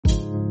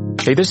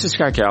Hey, this is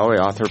Scott Galloway,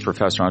 author,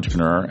 professor,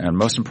 entrepreneur, and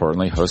most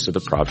importantly, host of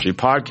the Prop G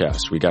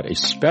podcast. We got a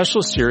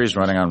special series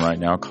running on right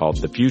now called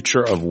The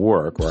Future of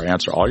Work, where I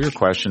answer all your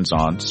questions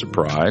on,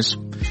 surprise,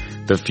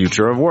 the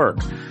future of work.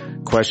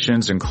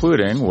 Questions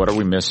including, what are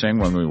we missing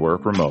when we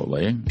work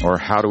remotely? Or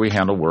how do we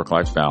handle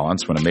work-life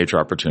balance when a major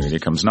opportunity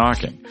comes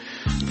knocking?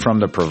 From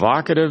the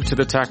provocative to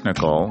the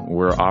technical,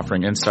 we're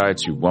offering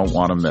insights you won't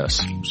want to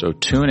miss. So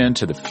tune in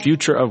to The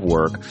Future of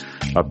Work,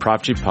 a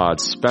Prop G Pod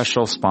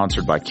special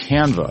sponsored by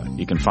Canva.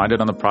 You can find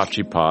it on the Prop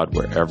G Pod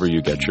wherever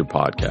you get your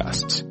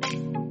podcasts.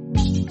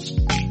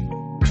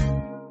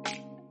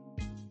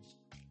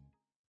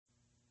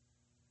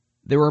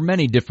 There are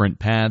many different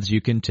paths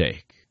you can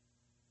take,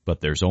 but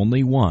there's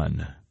only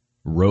one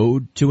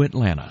road to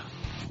Atlanta.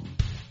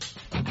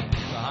 The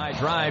high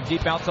drive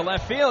deep out to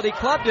left field. He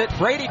clubbed it.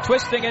 Brady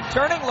twisting and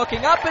turning,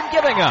 looking up and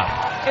giving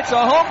up. It's a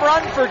home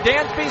run for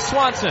Dansby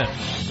Swanson.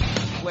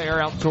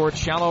 Player out towards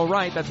shallow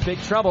right. That's big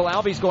trouble.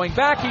 Albies going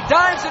back. He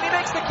dives and he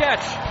makes the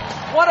catch.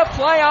 What a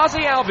play,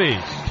 Ozzie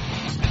Albies.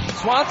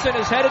 Swanson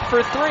is headed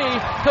for three.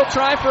 He'll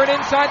try for an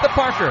inside the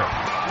Parker.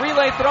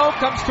 Relay throw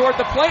comes toward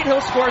the plate.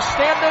 He'll score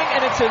standing,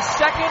 and it's his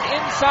second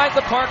inside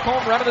the park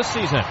home run of the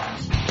season.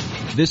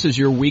 This is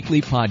your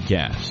weekly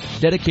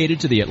podcast dedicated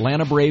to the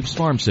Atlanta Braves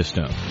farm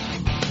system.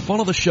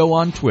 Follow the show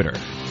on Twitter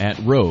at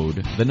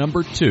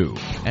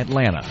road2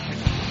 Atlanta.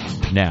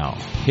 Now,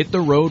 hit the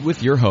road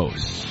with your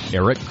hosts,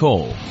 Eric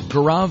Cole,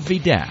 Gaurav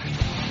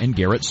Vidak, and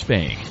Garrett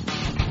Spain.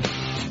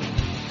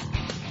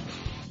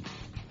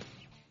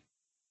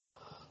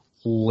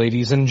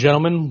 Ladies and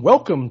gentlemen,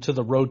 welcome to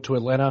the Road to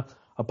Atlanta,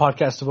 a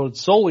podcast devoted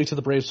solely to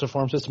the Braves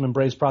farm system and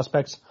Braves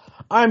prospects.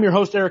 I'm your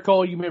host, Eric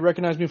Cole. You may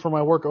recognize me from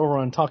my work over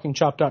on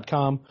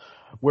TalkingChop.com,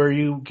 where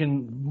you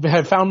can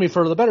have found me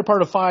for the better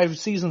part of 5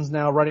 seasons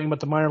now, writing about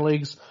the minor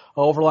leagues.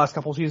 Over the last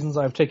couple of seasons,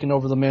 I've taken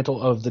over the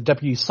mantle of the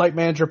deputy site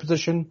manager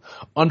position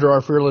under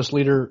our fearless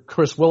leader,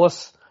 Chris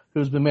Willis,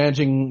 who's been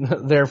managing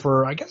there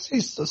for, I guess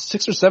he's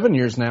 6 or 7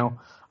 years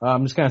now.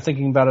 I'm just kind of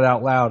thinking about it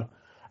out loud.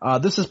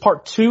 This is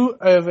part 2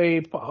 of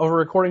a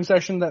recording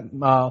session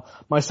that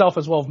myself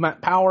as well as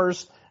Matt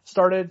Powers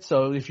started.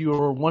 So if you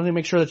were wanting to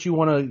make sure that you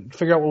want to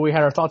figure out what we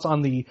had our thoughts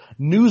on the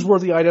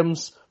newsworthy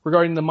items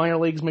regarding the minor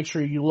leagues, make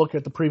sure you look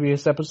at the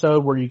previous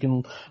episode where you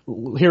can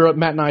hear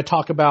Matt and I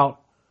talk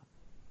about,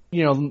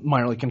 you know,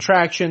 minor league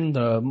contraction,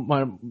 the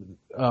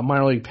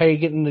minor league pay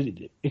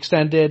getting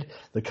extended,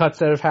 the cuts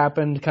that have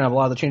happened, kind of a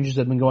lot of the changes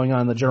that have been going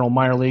on in the general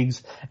minor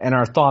leagues, and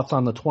our thoughts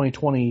on the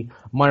 2020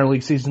 minor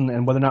league season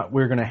and whether or not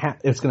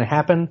it's going to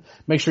happen.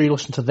 Make sure you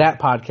listen to that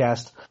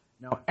podcast.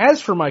 Now,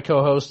 as for my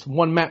co-host,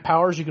 one Matt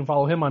Powers, you can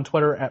follow him on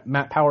Twitter at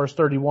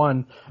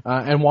MattPowers31.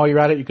 And while you're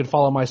at it, you can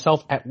follow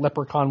myself at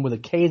Leprechaun with a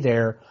K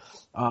there.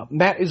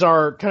 Matt is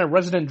our kind of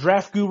resident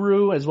draft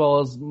guru as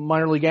well as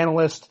minor league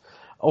analyst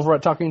over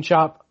at Talking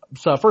Chop.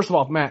 So first of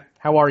all, Matt,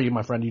 how are you,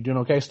 my friend? You doing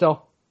okay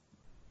still?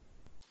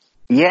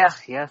 Yeah,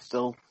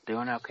 still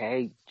doing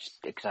okay. Just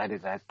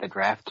excited that the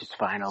draft is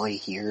finally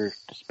here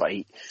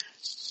despite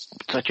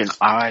such an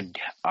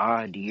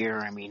odd year.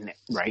 I mean,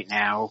 right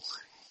now,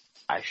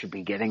 I should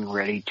be getting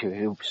ready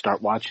to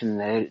start watching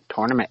the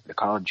tournament, the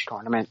college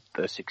tournament,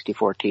 the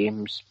 64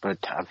 teams, but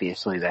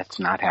obviously that's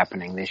not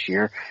happening this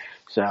year.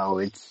 So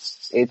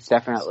it's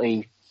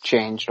definitely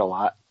changed a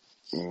lot.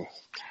 A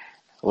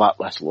lot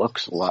less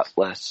looks, a lot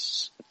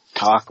less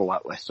talk, a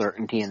lot less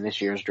certainty in this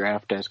year's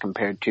draft as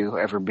compared to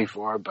ever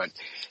before, but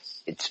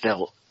it's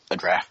still a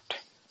draft.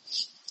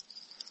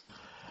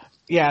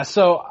 Yeah,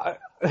 so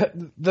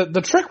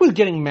the trick with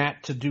getting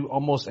Matt to do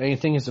almost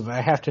anything is if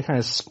I have to kind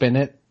of spin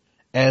it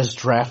as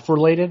draft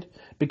related,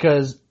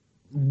 because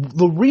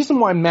the reason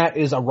why Matt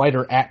is a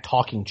writer at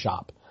Talking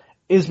Chop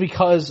is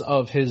because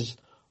of his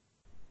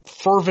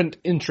fervent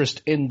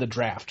interest in the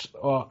draft.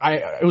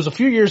 It was a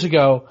few years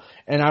ago,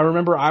 and I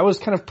remember I was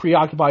kind of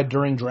preoccupied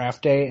during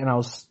draft day, and I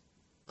was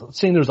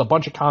seeing there was a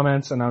bunch of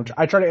comments, and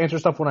I try to answer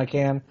stuff when I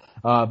can.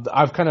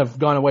 I've kind of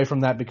gone away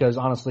from that because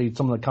honestly,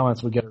 some of the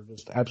comments we get are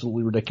just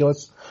absolutely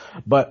ridiculous.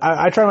 But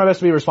I try my best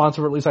to be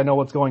responsive, or at least I know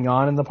what's going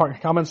on in the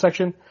comment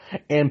section.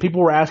 And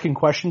people were asking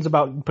questions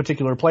about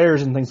particular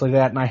players and things like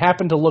that. And I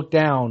happened to look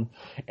down,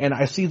 and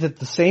I see that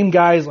the same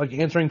guys like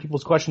answering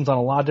people's questions on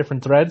a lot of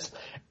different threads.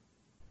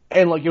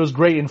 And like, it was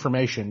great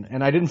information,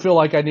 and I didn't feel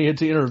like I needed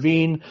to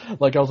intervene.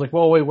 Like, I was like,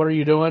 whoa, wait, what are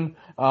you doing?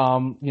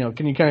 Can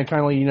you kind of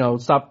kindly,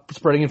 stop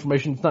spreading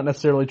information that's not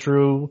necessarily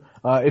true?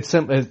 It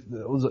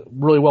was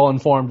really well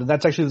informed. And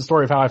that's actually the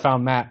story of how I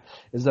found Matt,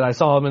 is that I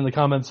saw him in the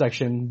comment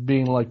section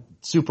being like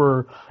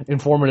super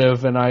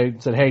informative, and I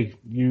said, hey,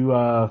 you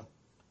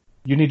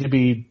need to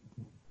be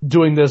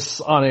doing this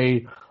on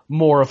a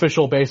more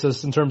official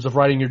basis in terms of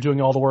writing. You're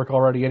doing all the work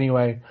already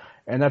anyway.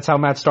 And that's how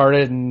Matt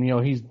started, and,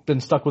 he's been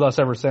stuck with us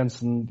ever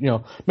since, and,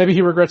 maybe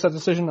he regrets that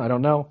decision, I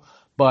don't know.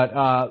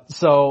 But,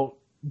 so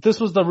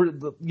this was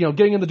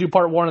getting in to do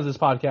part 1 of this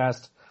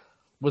podcast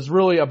was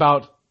really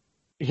about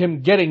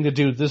him getting to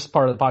do this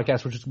part of the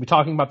podcast, which is going to be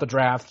talking about the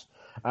draft.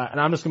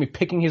 And I'm just going to be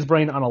picking his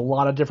brain on a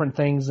lot of different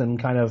things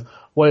and kind of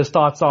what his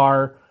thoughts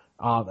are.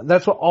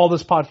 That's what all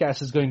this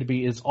podcast is going to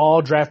be, is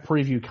all draft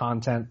preview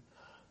content.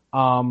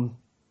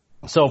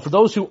 So for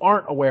those who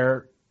aren't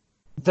aware,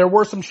 there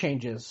were some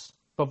changes.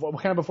 But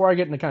before I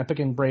get into kind of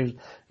picking Braves,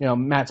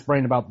 Matt's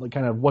brain about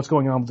kind of what's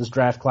going on with this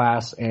draft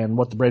class and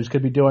what the Braves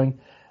could be doing,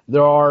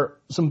 there are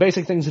some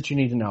basic things that you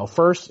need to know.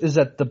 First is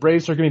that the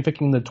Braves are going to be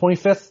picking the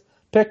 25th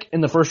pick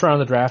in the first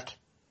round of the draft,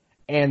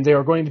 and they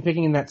are going to be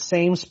picking in that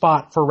same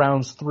spot for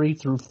rounds 3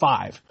 through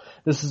 5.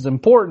 This is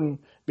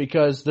important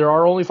because there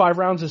are only 5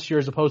 rounds this year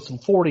as opposed to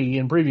 40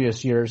 in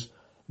previous years.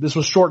 This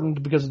was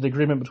shortened because of the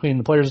agreement between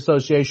the Players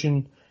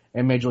Association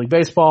and Major League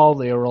Baseball.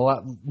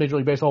 Major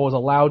League Baseball was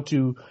allowed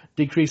to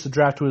decrease the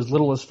draft to as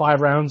little as 5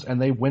 rounds,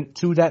 and they went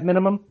to that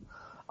minimum,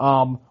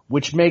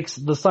 which makes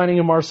the signing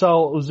of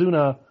Marcell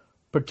Ozuna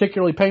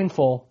particularly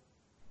painful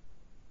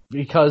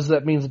because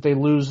that means that they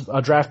lose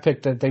a draft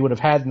pick that they would have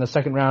had in the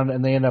second round,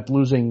 and they end up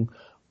losing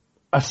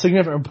a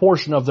significant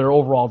portion of their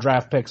overall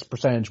draft picks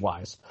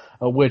percentage-wise,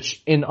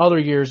 which in other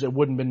years it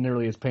wouldn't have been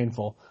nearly as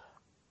painful.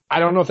 I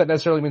don't know if that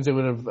necessarily means they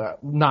would have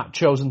not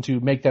chosen to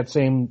make those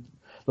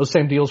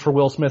same deals for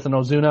Will Smith and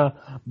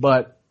Ozuna,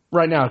 but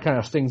right now it kind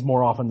of stings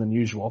more often than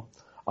usual.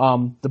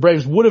 The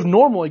Braves would have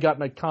normally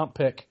gotten a comp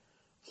pick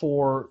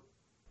for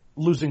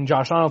losing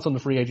Josh Donaldson to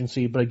free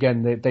agency, but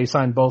again, they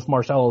signed both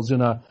Marcell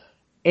Ozuna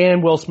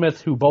and Will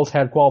Smith, who both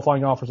had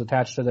qualifying offers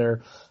attached to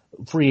their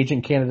free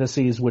agent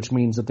candidacies, which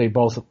means that they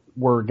both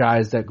were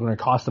guys that were going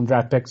to cost them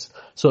draft picks,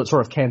 so it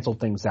sort of canceled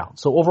things out.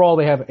 So overall,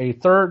 they have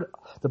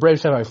the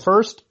Braves have a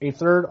first, a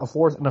third, a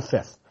fourth, and a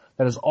fifth.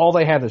 That is all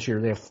they have this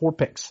year. They have 4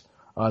 picks.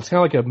 It's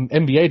kind of like an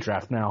NBA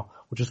draft now,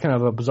 which is kind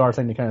of a bizarre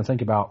thing to kind of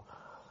think about.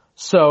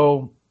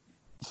 So,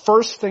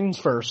 first things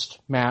first,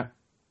 Matt,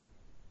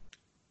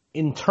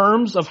 in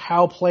terms of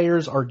how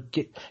teams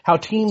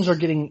are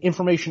getting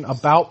information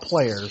about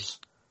players,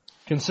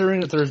 considering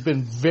that there's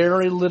been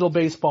very little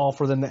baseball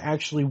for them to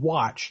actually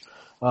watch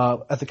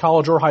at the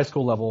college or high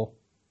school level,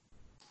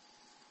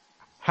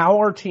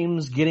 how are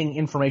teams getting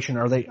information?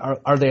 Are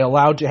they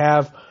allowed to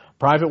have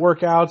private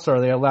workouts? Are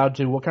they allowed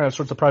to? What kind of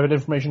sorts of private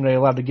information are they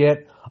allowed to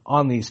get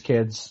on these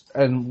kids?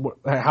 And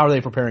how are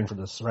they preparing for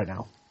this right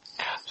now?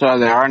 So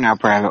there are now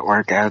private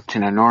workouts.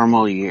 In a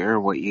normal year,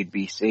 what you'd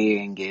be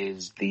seeing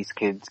is these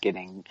kids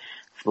getting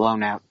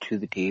flown out to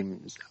the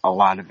teams, a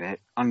lot of it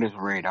under the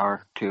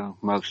radar to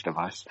most of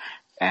us,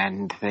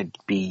 and they'd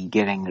be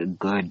getting a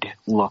good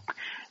look,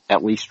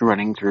 at least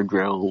running through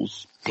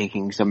drills,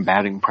 taking some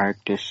batting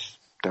practice,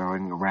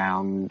 throwing a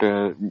round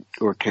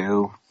or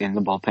 2 in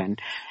the bullpen,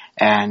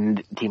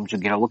 and teams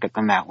would get a look at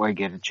them that way,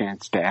 get a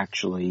chance to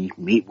actually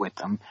meet with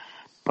them.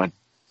 But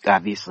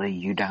obviously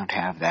you don't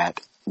have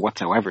that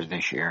whatsoever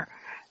this year,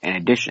 in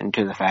addition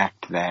to the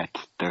fact that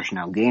there's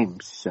no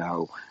games.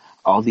 So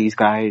all these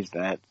guys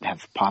that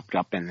have popped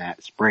up in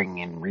that spring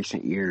in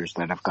recent years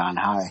that have gone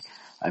high,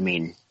 I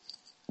mean,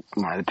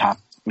 one of the top,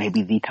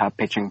 maybe the top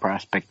pitching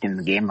prospect in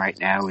the game right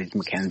now is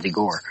Mackenzie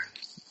Gore.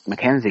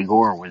 Mackenzie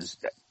Gore was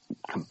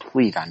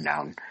complete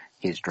unknown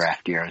his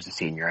draft year as a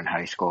senior in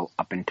high school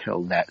up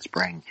until that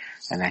spring.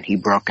 And then he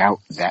broke out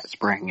that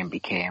spring and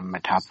became a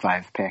top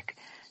 5 pick.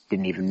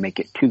 Didn't even make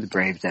it to the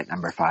Braves at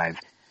number 5.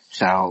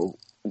 So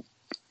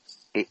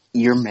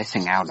you're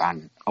missing out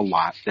on a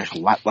lot. There's a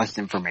lot less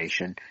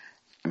information.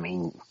 I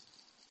mean,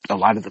 a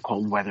lot of the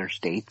cold weather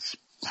states,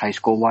 high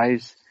school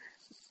wise,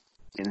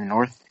 in the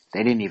north,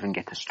 they didn't even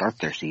get to start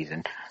their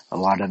season. A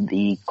lot of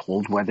the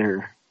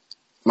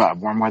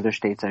warm weather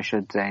states, I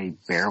should say,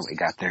 barely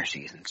got their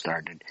season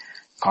started.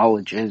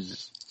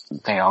 Colleges,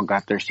 they all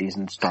got their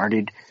season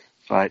started,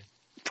 but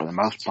for the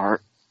most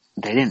part,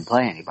 they didn't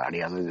play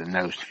anybody other than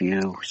those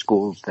few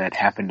schools that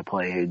happened to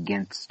play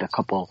against a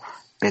couple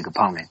big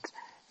opponents.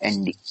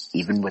 And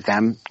even with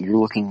them, you're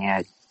looking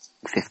at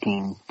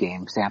 15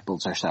 game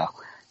samples or so.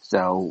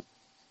 So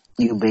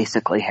you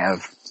basically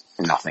have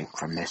nothing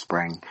from this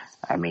spring.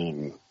 I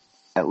mean,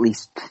 at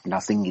least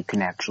nothing you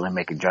can actually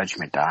make a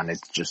judgment on.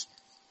 It's just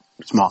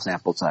small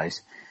sample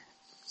size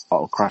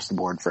all across the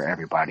board for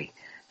everybody.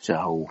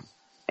 So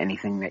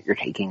anything that you're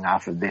taking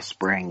off of this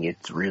spring,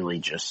 it's really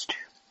just,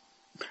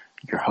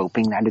 you're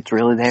hoping that it's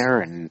really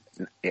there and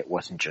it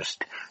wasn't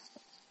just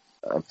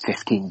a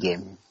 15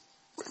 game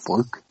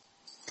fluke.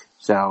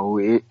 So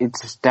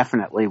it's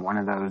definitely one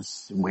of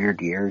those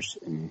weird years,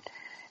 and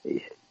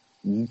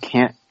you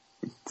can't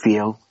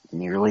feel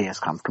nearly as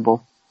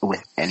comfortable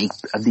with any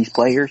of these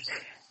players,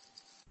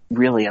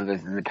 really, other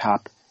than the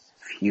top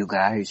few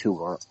guys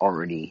who are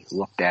already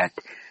looked at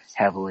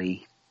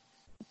heavily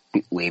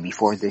way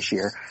before this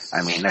year.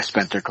 I mean,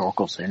 Spencer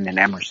Torkelson and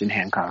Emerson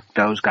Hancock,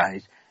 those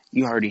guys,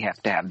 you already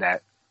have to have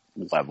that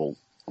level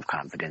of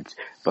confidence.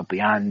 But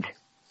beyond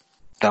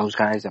those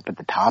guys up at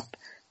the top,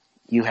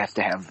 you have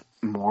to have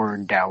more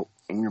doubt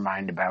in your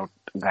mind about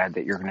a guy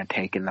that you're going to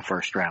take in the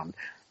first round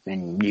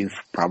than you've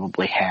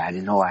probably had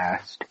in the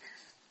last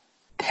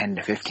 10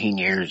 to 15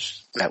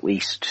 years, at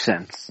least,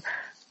 since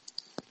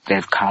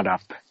they've caught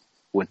up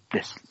with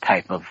this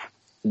type of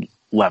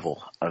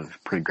level of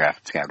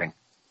pre-draft scouting.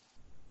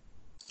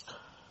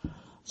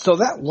 So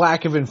that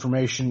lack of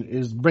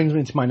information brings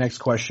me to my next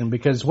question,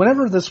 because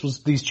whenever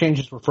these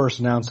changes were first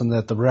announced and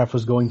that the draft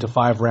was going to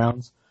 5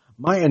 rounds,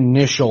 my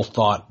initial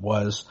thought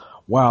was,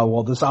 wow,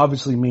 well, this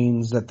obviously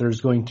means that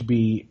there's going to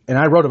be, and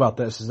I wrote about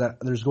this, is that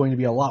there's going to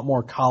be a lot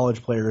more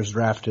college players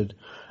drafted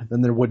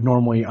than there would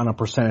normally on a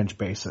percentage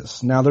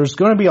basis. Now, there's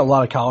going to be a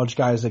lot of college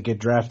guys that get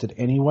drafted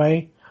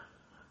anyway,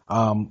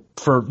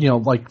 for,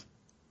 like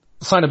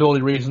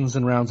signability reasons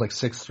in rounds like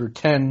 6 through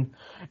 10.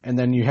 And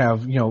then you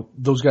have,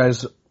 those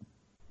guys,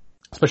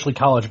 especially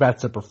college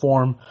bats that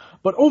perform.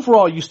 But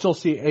overall, you still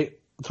see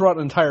throughout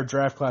an entire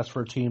draft class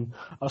for a team,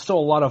 still a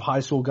lot of high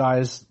school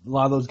guys. A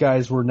lot of those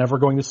guys were never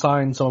going to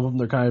sign. Some of them,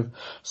 they're kind of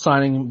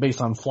signing based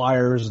on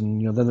flyers,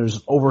 and, then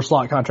there's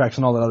overslot contracts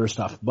and all that other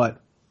stuff.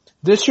 But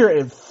this year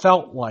it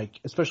felt like,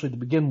 especially to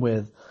begin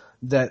with,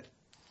 that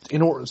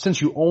since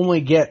you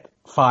only get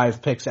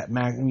 5 picks at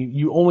max, and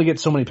you only get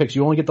so many picks,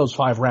 you only get those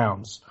 5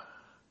 rounds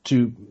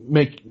to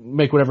make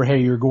whatever hay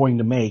you're going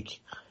to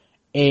make.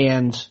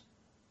 And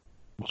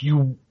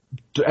you,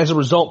 as a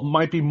result,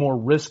 might be more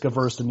risk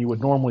averse than you would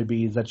normally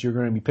be, that you're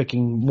going to be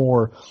picking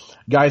more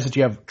guys that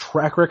you have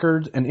track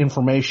records and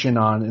information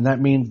on. And that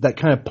means that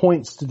kind of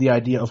points to the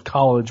idea of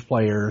college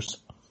players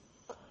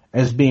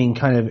as being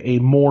kind of a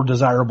more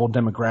desirable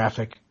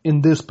demographic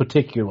in this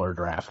particular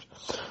draft.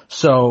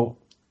 So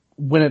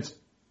when it's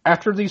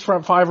after these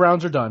front 5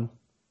 rounds are done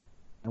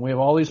and we have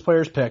all these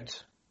players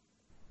picked,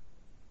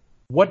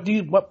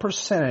 what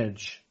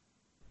percentage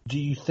do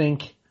you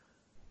think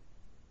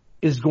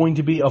is going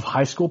to be of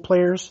high school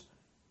players?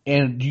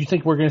 And do you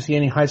think we're going to see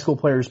any high school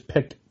players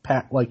picked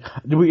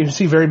do we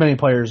see very many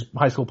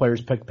high school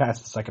players picked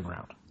past the second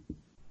round?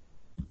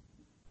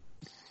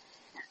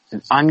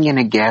 I'm going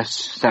to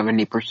guess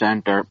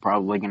 70% are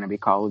probably going to be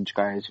college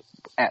guys.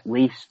 At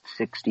least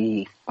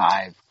 65%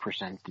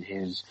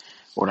 is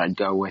what I'd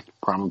go with,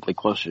 probably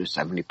closer to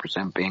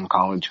 70% being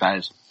college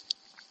guys.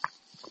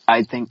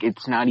 I think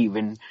it's not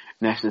even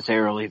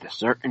necessarily the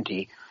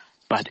certainty,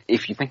 but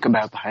if you think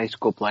about the high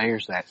school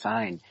players that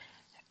sign,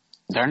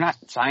 they're not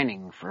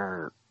signing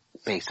for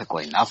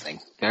basically nothing.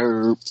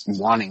 They're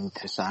wanting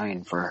to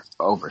sign for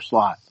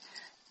overslot.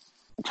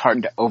 It's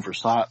hard to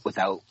overslot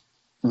without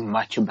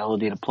much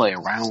ability to play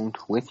around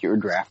with your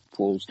draft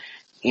pools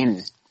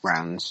in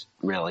rounds,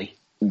 really,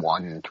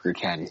 1 through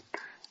 10,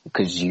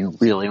 because you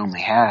really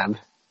only have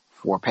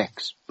 4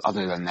 picks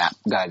other than that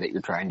guy that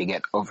you're trying to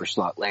get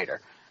overslot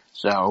later.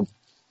 So,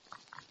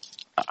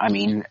 I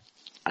mean,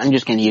 I'm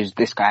just going to use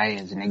this guy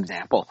as an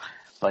example,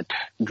 but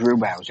Drew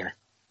Bowser,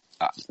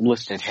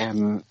 listed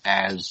him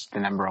as the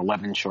number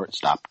 11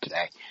 shortstop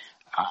today.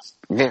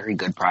 Very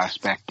good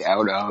prospect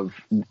out of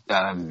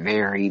a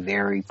very,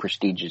 very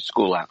prestigious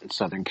school out in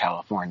Southern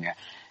California.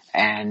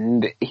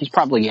 And he's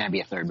probably going to be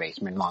a third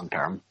baseman long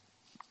term.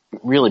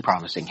 Really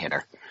promising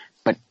hitter.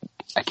 But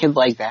a kid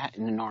like that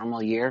in a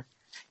normal year,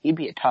 he'd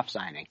be a tough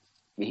signing,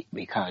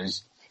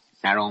 because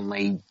not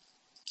only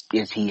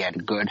is he at a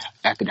good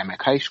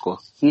academic high school,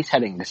 he's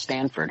heading to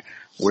Stanford,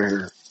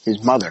 where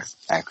his mother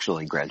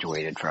actually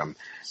graduated from.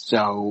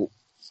 So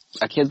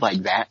a kid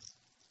like that,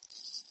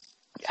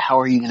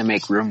 how are you going to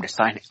make room to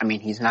sign it? I mean,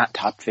 he's not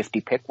top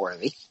 50 pick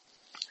worthy,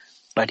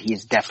 but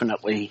he's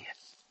definitely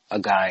a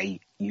guy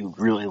you'd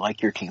really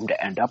like your team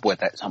to end up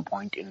with at some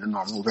point in the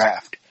normal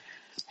draft.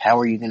 How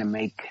are you going to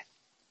make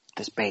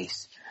the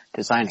space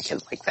to sign a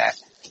kid like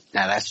that?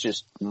 Now, that's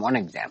just one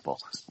example,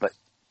 but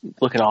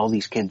look at all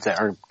these kids that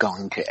are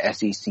going to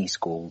SEC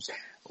schools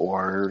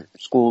or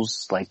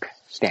schools like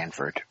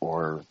Stanford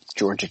or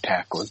Georgia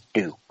Tech or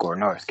Duke or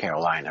North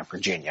Carolina,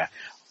 Virginia,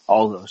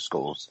 all those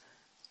schools.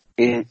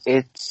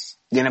 It's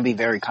going to be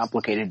very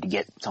complicated to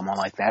get someone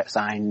like that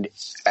signed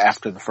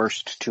after the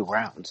first 2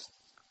 rounds.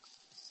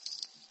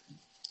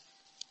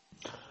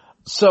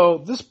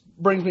 So this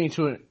brings me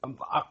to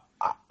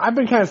I've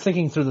been kind of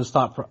thinking through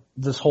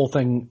this whole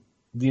thing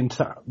the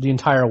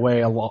entire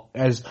way,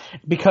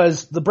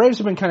 because the Braves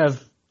have been kind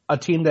of a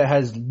team that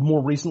has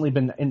more recently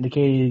been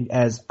indicated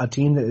as a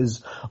team that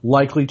is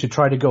likely to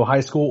try to go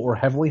high school or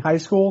heavily high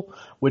school,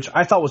 which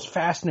I thought was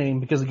fascinating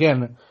because,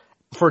 again,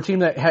 for a team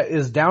that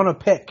is down a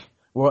pick,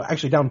 well,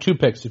 actually down 2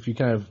 picks, if you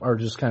kind of are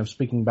just kind of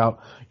speaking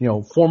about,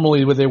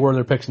 formerly where they were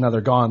their picks and now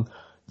they're gone,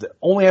 they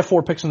only have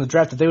 4 picks in the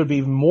draft, that they would be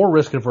even more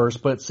risk averse,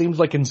 but it seems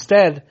like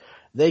instead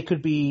they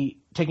could be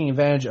taking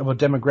advantage of a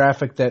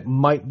demographic that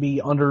might be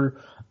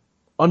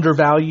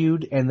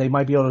undervalued, and they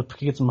might be able to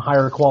get some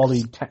higher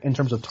quality in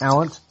terms of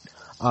talent.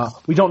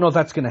 We don't know if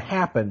that's going to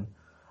happen,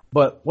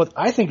 but what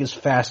I think is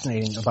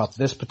fascinating about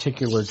this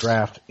particular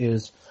draft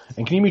is,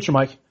 and can you mute your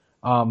mic?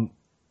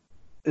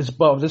 Is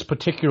about this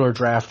particular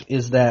draft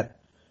is that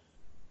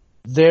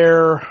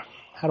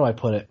how do I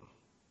put it?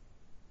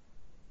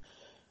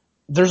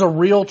 There's a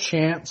real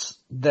chance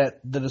that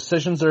the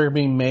decisions that are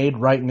being made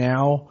right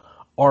now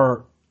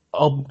are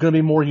going to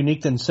be more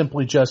unique than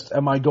simply just,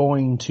 am I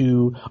going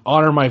to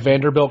honor my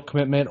Vanderbilt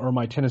commitment or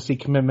my Tennessee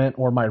commitment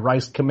or my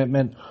Rice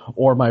commitment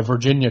or my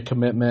Virginia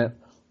commitment,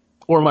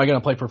 or am I going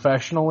to play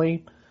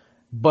professionally?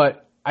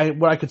 But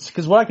what I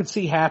could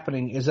see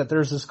happening is that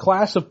there's this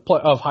class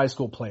of high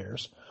school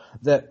players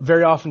that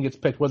very often gets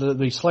picked, whether it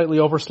be slightly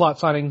over slot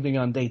signing being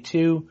on day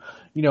 2,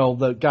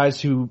 the guys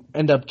who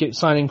end up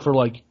signing for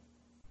like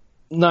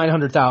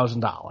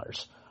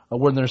 $900,000,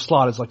 when their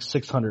slot is like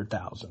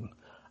 $600,000.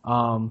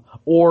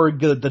 Or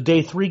the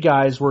day 3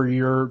 guys where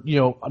you're,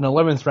 an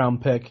 11th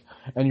round pick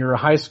and you're a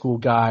high school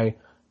guy,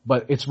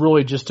 but it's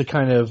really just to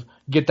kind of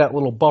get that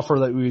little buffer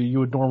that you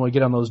would normally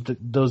get on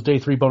those day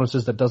 3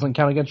 bonuses that doesn't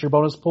count against your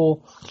bonus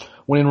pool,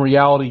 when in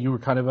reality you were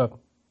kind of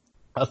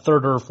a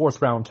 3rd or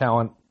 4th round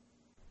talent,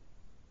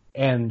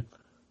 and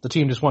the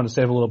team just wanted to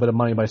save a little bit of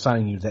money by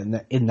signing you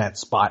in that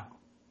spot.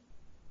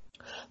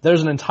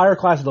 There's an entire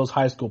class of those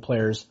high school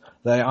players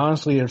that I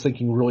honestly are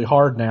thinking really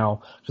hard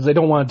now, because they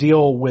don't want to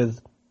deal with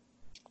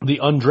the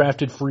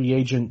undrafted free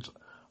agent,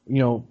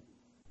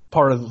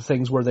 part of the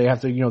things where they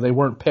have to, they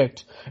weren't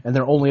picked and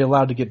they're only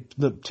allowed to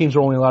the teams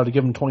are only allowed to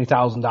give them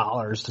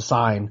 $20,000 to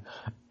sign.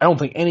 I don't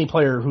think any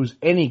player who's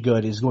any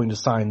good is going to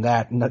sign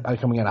that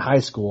coming out of high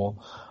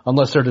school,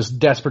 unless they're just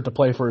desperate to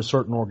play for a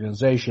certain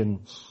organization.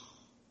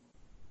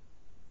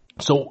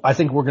 So I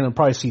think we're going to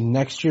probably see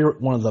next year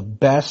one of the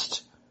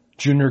best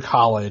junior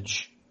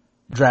college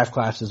draft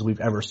classes we've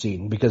ever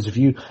seen. Because if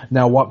you go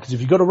to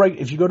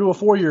a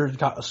 4-year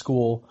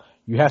school,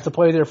 you have to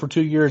play there for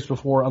 2 years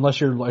before, unless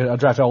you're a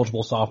draft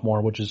eligible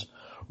sophomore, which is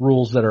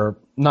rules that are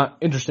not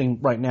interesting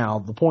right now.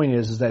 The point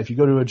is that if you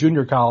go to a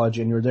junior college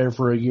and you're there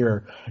for a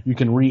year, you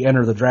can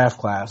re-enter the draft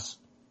class,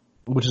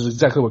 which is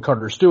exactly what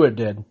Carter Stewart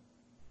did,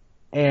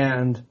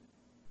 and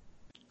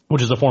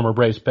which is a former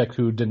Braves pick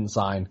who didn't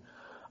sign,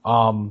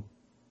 for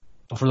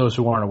those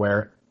who aren't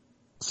aware.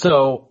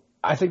 So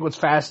I think what's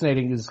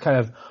fascinating is kind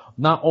of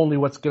not only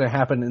what's going to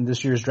happen in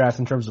this year's draft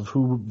in terms of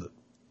who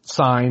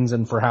signs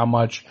and for how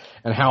much,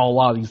 and how a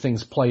lot of these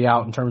things play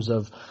out in terms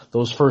of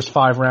those first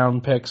 5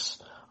 round picks,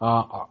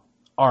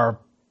 are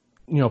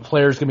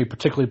players going to be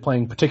particularly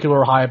playing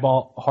particular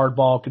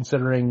hardball,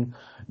 considering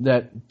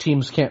that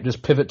teams can't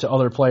just pivot to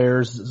other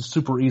players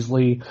super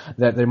easily,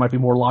 that they might be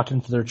more locked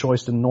into their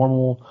choice than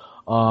normal.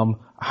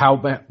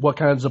 What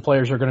kinds of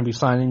players are going to be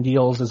signing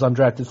deals as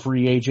undrafted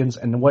free agents,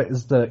 and what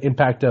is the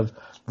impact of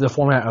the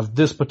format of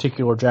this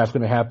particular draft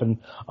going to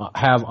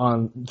have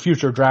on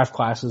future draft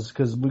classes?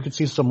 Because we could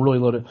see a really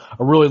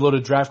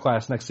loaded draft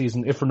class next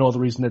season, if for no other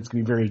reason it's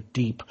going to be very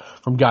deep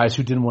from guys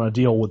who didn't want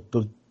to deal with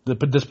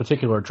this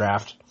particular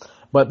draft.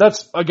 But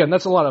that's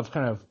a lot of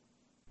kind of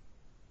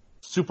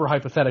super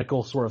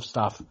hypothetical sort of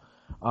stuff.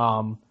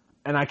 And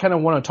I kind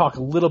of want to talk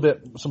a little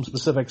bit, some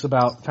specifics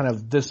about kind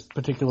of this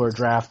particular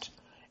draft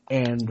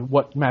and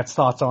what Matt's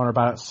thoughts are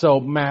about it. So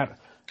Matt,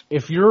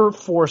 if you're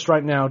forced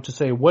right now to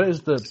say what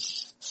is the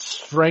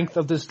strength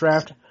of this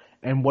draft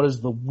and what is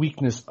the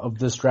weakness of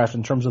this draft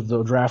in terms of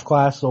the draft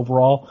class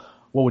overall,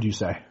 what would you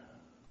say?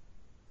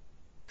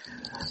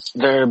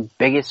 The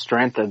biggest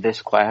strength of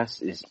this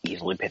class is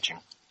easily pitching.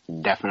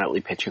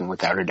 Definitely pitching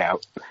without a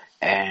doubt.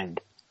 And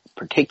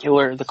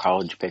particular the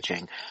college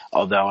pitching,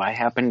 although I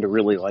happen to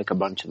really like a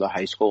bunch of the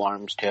high school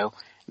arms too.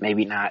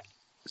 Maybe not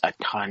a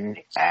ton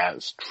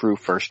as true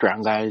first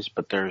round guys,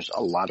 but there's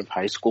a lot of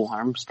high school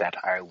arms that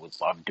I would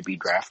love to be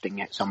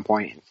drafting at some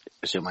point,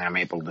 assuming I'm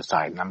able to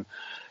sign them.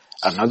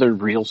 Another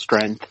real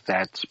strength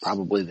that's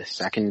probably the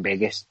second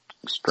biggest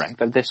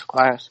strength of this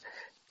class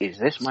is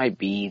this might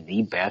be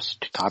the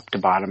best top to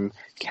bottom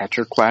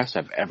catcher class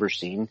I've ever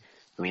seen.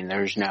 I mean,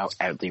 there's no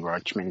Adley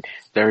Rutschman,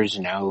 there's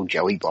no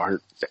Joey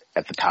Bart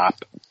at the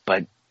top,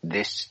 but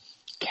this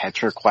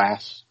catcher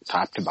class,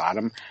 top to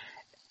bottom,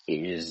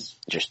 is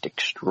just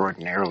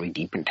extraordinarily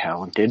deep and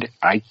talented.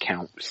 I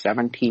count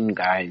 17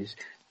 guys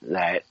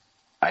that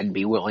I'd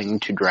be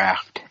willing to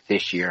draft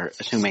this year,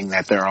 assuming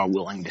that they're all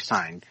willing to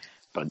sign,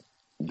 but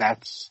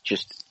that's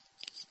just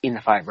in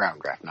the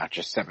 5-round draft, not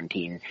just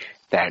 17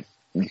 that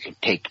you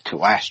could take to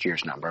last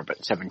year's number,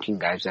 but 17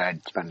 guys that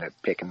I'd spend a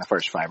pick in the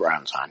first 5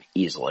 rounds on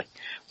easily,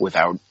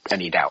 without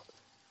any doubt.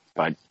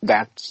 But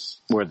that's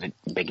where the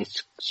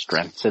biggest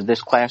strengths of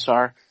this class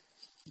are.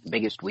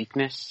 Biggest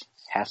weakness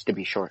has to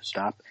be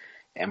shortstop,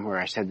 and where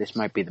I said this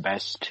might be the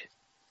best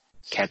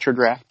catcher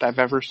draft I've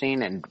ever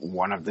seen, and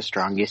one of the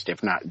strongest,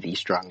 if not the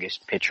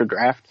strongest pitcher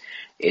draft,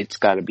 it's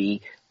gotta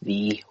be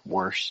the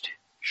worst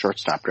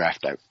shortstop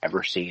draft I've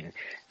ever seen.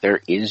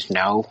 There is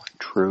no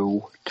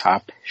true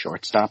top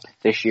shortstop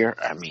this year.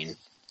 I mean,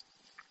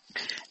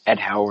 Ed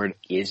Howard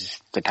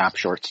is the top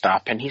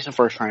shortstop, and he's a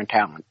first-round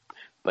talent,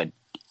 but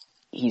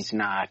he's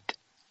not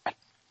a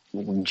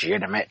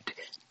legitimate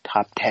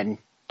top 10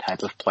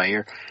 type of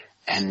player,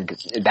 and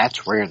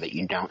that's rare that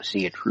you don't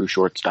see a true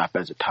shortstop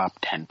as a top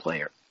 10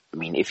 player. I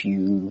mean, if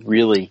you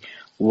really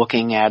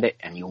looking at it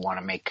and you want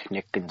to make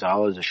Nick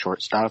Gonzalez a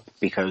shortstop,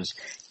 because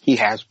he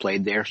has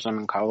played there some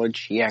in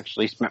college. He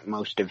actually spent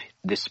most of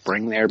this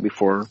spring there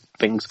before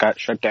things got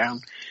shut down.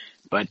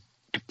 But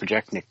to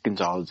project Nick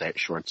Gonzalez at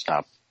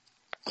shortstop,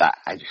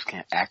 I just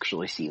can't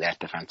actually see that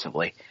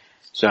defensively.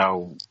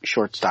 So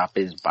shortstop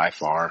is by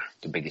far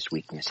the biggest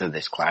weakness of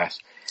this class.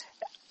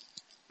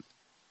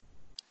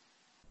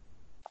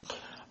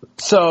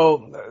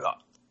 So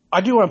I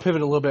do want to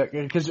pivot a little bit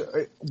because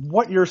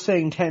what you're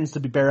saying tends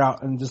to bear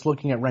out in just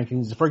looking at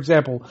rankings. For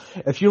example,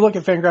 if you look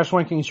at Fangraphs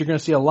rankings, you're going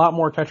to see a lot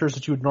more catchers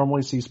that you would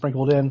normally see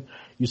sprinkled in.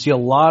 You see a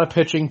lot of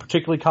pitching,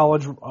 particularly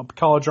college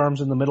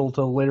arms in the middle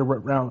to the later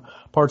round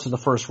parts of the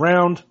first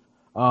round.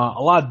 A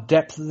lot of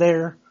depth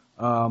there.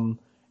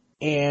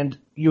 And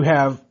you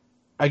have,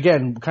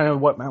 again, kind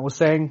of what Matt was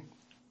saying.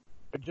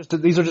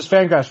 These are just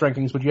Fangraphs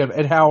rankings, but you have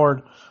Ed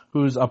Howard,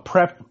 who's a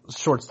prep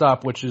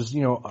shortstop, which is,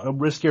 you know, a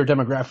riskier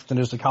demographic than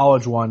just a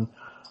college one,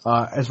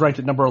 is ranked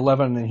at number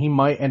 11, and he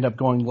might end up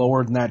going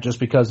lower than that just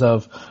because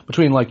of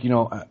between like, you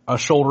know, a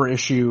shoulder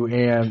issue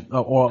and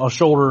or a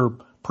shoulder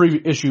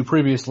issue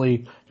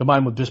previously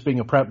combined with just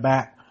being a prep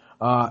bat.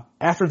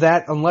 After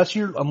that, unless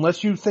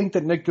you think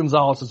that Nick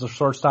Gonzalez is a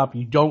shortstop,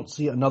 you don't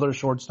see another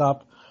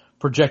shortstop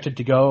projected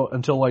to go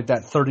until like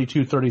that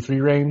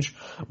 32-33 range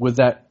with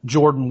that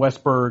Jordan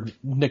Westberg,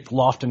 Nick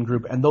Lofton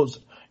group, and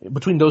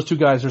between those two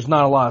guys, there's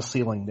not a lot of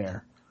ceiling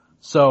there.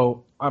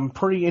 So I'm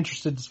pretty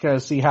interested to kind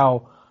of see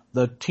how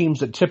the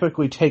teams that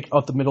typically take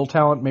up the middle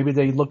talent, maybe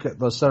they look at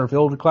the center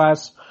fielder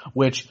class,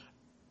 which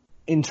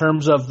in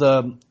terms of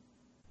the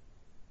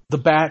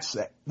bats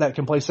that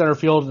can play center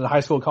field at the high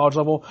school and college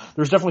level,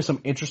 there's definitely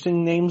some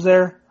interesting names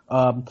there.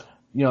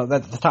 You know,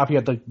 at the top you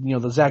have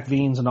the Zach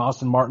Veens and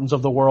Austin Martins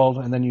of the world,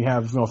 and then you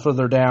have, you know,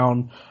 further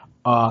down,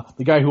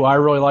 the guy who I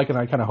really like and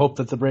I kind of hope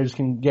that the Braves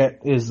can get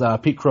is,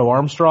 Pete Crow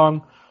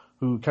Armstrong,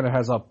 who kind of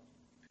has a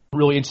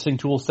really interesting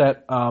tool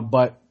set.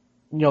 But,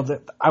 you know,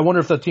 I wonder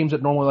if the teams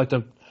that normally like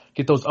to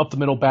get those up the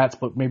middle bats,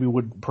 but maybe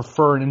would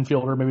prefer an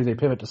infielder, maybe they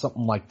pivot to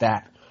something like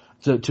that,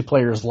 to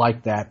players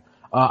like that.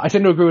 I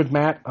tend to agree with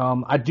Matt.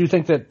 I do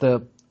think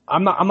that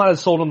I'm not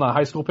as sold on the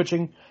high school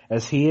pitching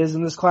as he is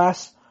in this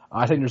class.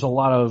 I think there's a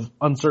lot of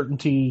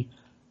uncertainty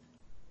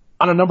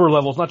on a number of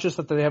levels, not just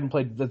that they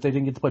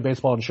didn't get to play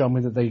baseball and show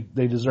me that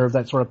they deserve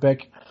that sort of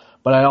pick,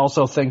 but I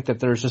also think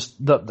that there's just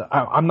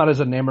I'm not as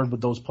enamored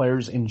with those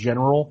players in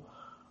general,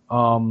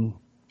 for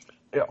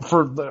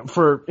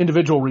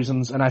individual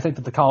reasons, and I think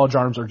that the college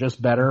arms are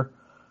just better.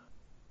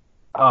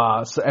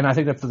 And I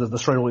think that's the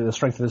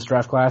strength of this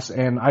draft class,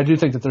 and I do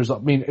think that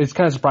it's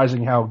kind of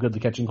surprising how good the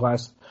catching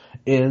class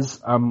is.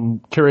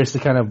 I'm curious to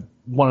kind of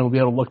want to be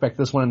able to look back at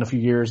this one in a few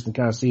years and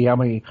kind of see how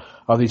many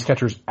of these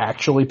catchers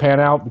actually pan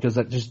out, because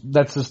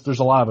there's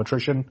a lot of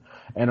attrition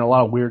and a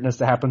lot of weirdness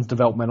that happens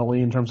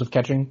developmentally in terms of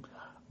catching.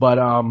 But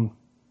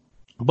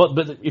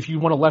if you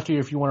want a lefty or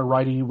if you want a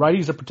righty,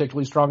 righties are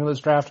particularly strong in this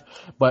draft.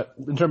 But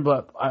in terms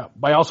of,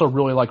 I also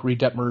really like Reed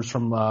Detmers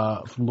from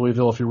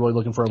Louisville if you're really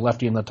looking for a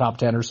lefty in the top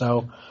 10 or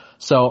so.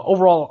 So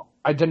overall,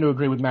 I tend to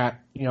agree with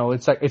Matt. You know,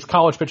 it's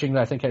college pitching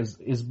that I think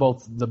is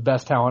both the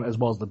best talent as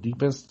well as the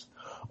deepest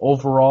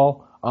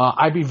overall.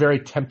 I'd be very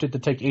tempted to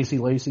take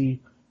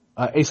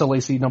Asa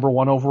Lacy number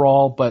 1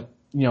 overall, but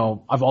you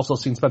know, I've also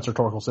seen Spencer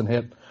Torkelson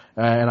hit,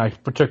 and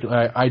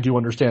I do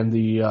understand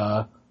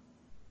the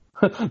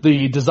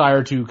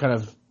desire to kind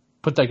of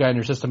put that guy in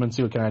your system and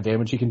see what kind of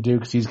damage he can do,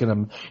 because he's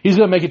gonna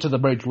make it to the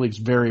major leagues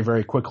very,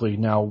 very quickly.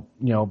 Now,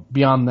 you know,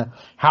 beyond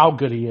how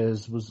good he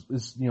is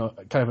you know,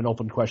 kind of an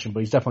open question,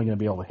 but he's definitely gonna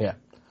be able to hit.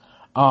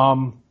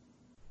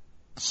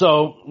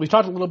 So we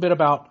talked a little bit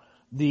about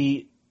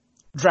the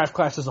draft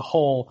class as a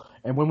whole,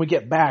 and when we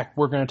get back,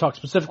 we're going to talk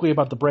specifically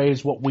about the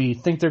Braves, what we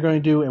think they're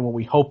going to do, and what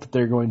we hope that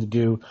they're going to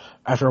do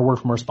after a word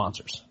from our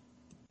sponsors.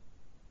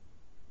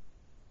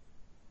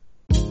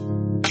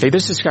 Hey,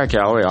 this is Scott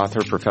Galloway,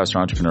 author, professor,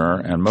 entrepreneur,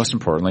 and most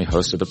importantly,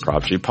 host of the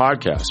Prop G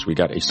podcast. We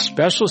got a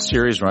special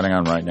series running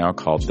on right now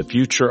called The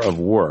Future of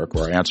Work,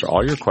 where I answer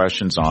all your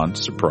questions on,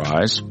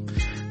 surprise,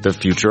 the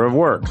future of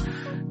work.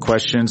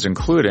 Questions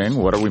including,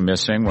 what are we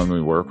missing when we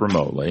work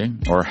remotely?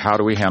 Or how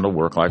do we handle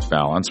work-life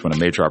balance when a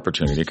major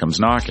opportunity comes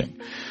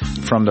knocking?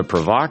 From the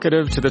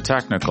provocative to the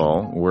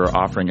technical, we're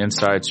offering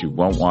insights you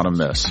won't want to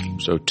miss.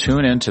 So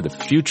tune in to The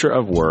Future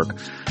of Work,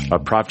 a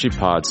Prop G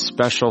Pod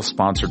special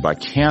sponsored by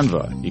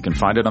Canva. You can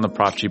find it on the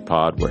Prop G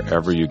Pod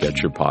wherever you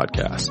get your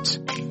podcasts.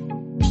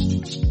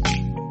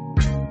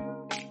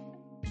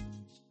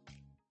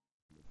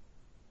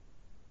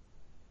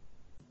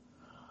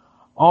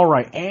 All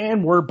right,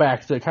 and we're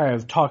back to kind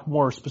of talk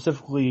more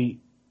specifically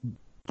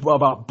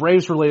about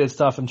Braves-related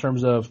stuff in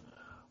terms of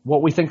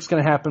what we think is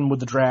going to happen with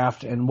the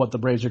draft and what the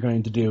Braves are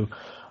going to do.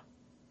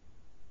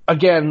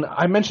 Again,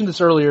 I mentioned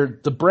this earlier,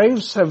 the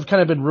Braves have kind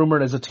of been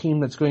rumored as a team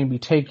that's going to be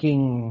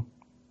taking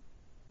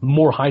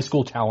more high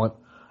school talent,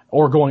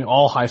 or going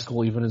all high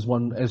school even, as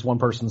one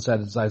person said,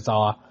 as I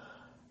saw.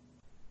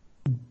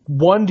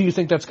 One, do you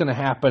think that's going to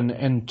happen?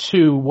 And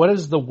two, what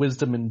is the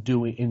wisdom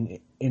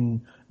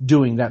in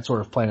doing that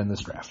sort of plan in this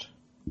draft?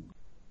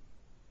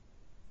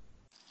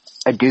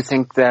 I do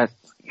think that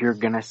you're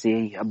going to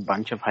see a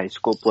bunch of high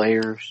school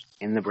players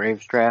in the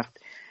Braves draft.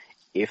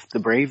 If the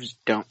Braves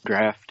don't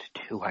draft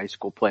 2 high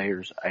school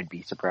players, I'd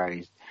be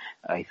surprised.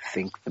 I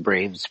think the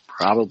Braves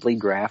probably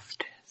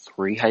draft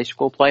 3 high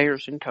school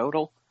players in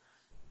total,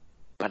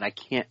 but I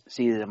can't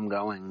see them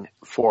going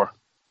 4,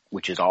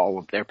 which is all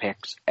of their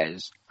picks,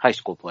 as high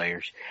school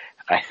players.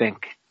 I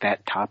think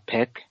that top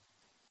pick,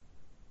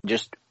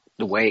 just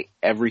the way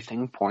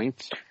everything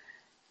points,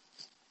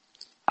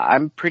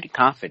 I'm pretty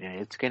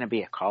confident it's going to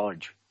be a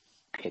college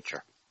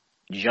pitcher,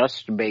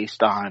 just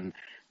based on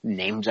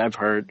names I've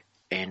heard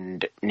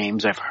and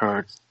names I've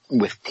heard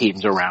with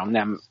teams around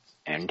them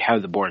and how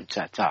the board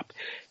sets up.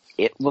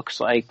 It looks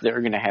like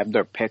they're going to have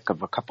their pick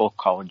of a couple of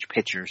college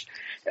pitchers.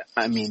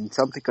 I mean,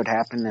 something could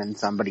happen and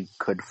somebody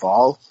could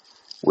fall,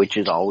 which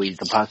is always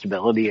a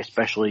possibility,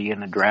 especially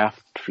in a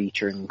draft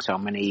featuring so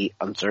many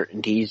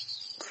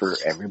uncertainties for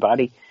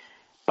everybody.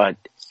 But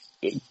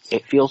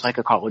it feels like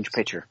a college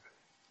pitcher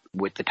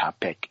with the top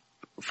pick.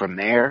 From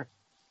there,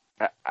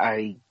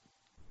 I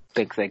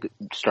think they could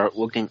start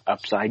looking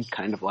upside,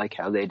 kind of like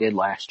how they did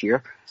last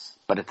year.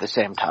 But at the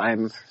same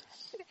time,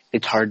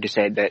 it's hard to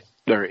say that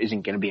there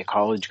isn't going to be a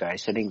college guy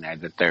sitting there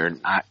that they're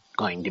not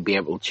going to be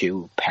able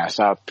to pass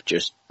up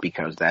just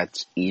because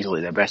that's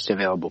easily the best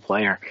available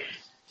player,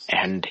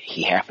 and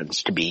he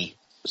happens to be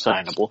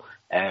signable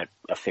at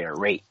a fair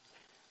rate.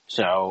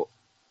 So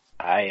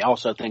I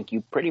also think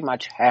you pretty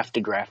much have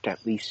to draft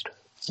at least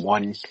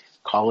one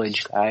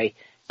college guy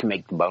to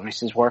make the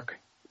bonuses work,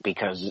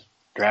 because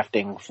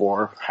drafting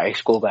 4 high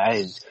school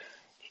guys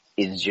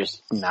is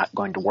just not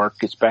going to work,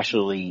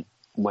 especially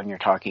when you're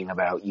talking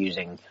about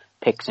using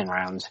picks in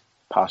rounds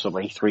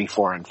possibly 3,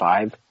 4, and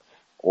 5,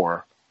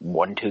 or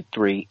 1, 2,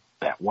 3,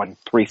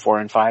 3, 4,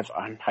 and 5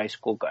 on high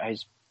school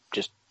guys,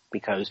 just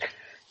because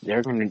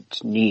they're going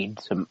to need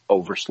some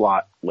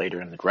overslot later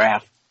in the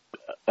draft,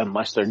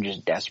 unless they're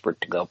just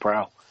desperate to go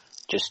pro,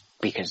 just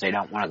because they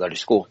don't want to go to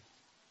school.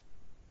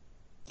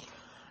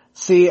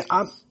 See,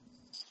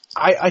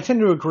 I tend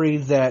to agree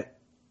that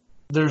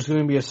there's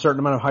going to be a certain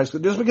amount of high school,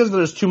 just because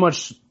there's too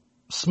much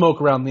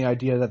smoke around the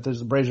idea that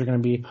the Braves are going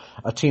to be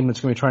a team that's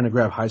going to be trying to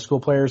grab high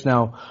school players.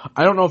 Now,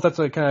 I don't know if that's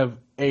a kind of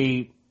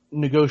a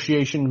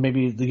negotiation,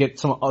 maybe to get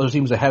some other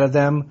teams ahead of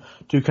them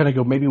to kind of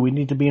go, maybe we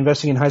need to be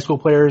investing in high school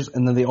players,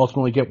 and then they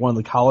ultimately get one of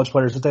the college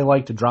players that they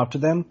like to drop to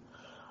them.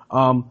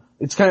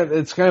 It's kind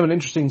of an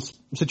interesting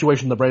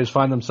situation the Braves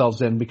find themselves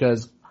in,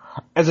 because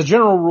as a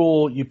general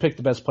rule, you pick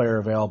the best player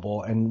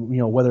available, and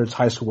whether it's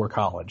high school or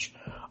college.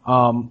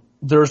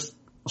 There's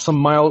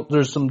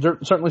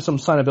certainly some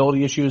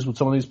signability issues with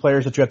some of these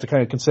players that you have to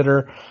kind of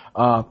consider.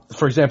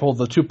 For example,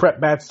 the 2 prep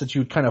bats that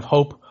you'd kind of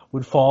hope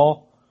would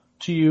fall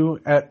to you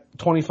at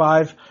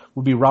 25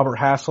 would be Robert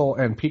Hassel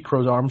and Pete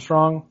Crows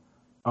Armstrong,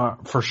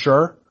 for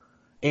sure.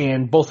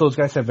 And both those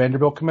guys have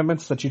Vanderbilt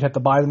commitments that you'd have to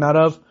buy them out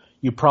of.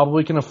 You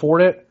probably can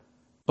afford it,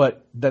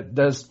 but that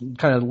does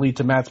kind of lead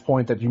to Matt's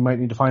point that you might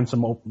need to find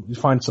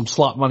some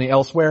slot money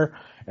elsewhere.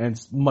 And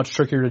it's much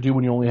trickier to do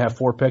when you only have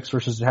 4 picks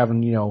versus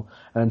having, an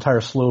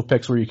entire slew of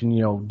picks where you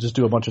can, just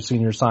do a bunch of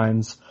senior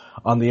signs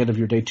on the end of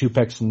your day 2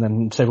 picks and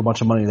then save a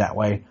bunch of money that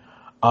way.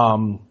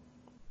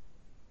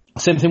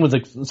 Same thing with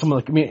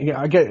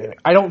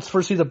I don't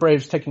foresee the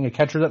Braves taking a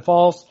catcher that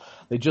falls.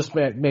 They just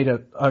made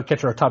a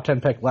catcher a top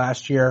 10 pick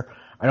last year.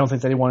 I don't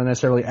think they want to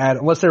necessarily add,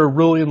 unless they were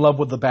really in love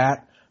with the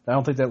bat. I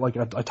don't think that like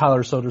a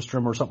Tyler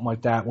Soderstrom or something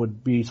like that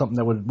would be something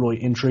that would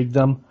really intrigue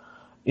them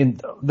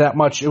in that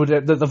much. It would,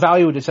 the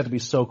value would just have to be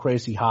so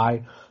crazy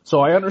high.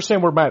 So I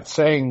understand where Matt's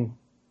saying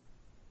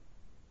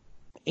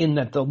in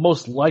that the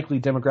most likely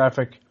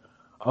demographic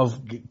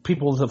of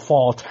people that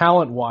fall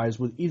talent wise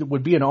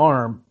would be an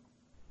arm.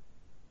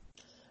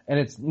 And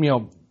it's,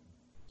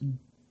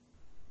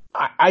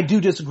 I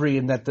do disagree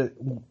in that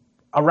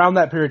around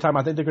that period of time,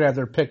 I think they're going to have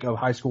their pick of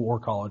high school or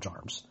college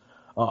arms.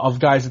 Of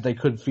guys that they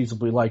could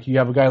feasibly like. You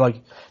have a guy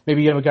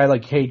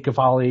like Cade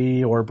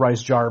Cavalli or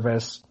Bryce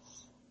Jarvis.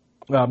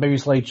 Maybe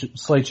Slade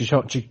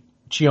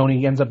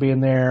Cioni ends up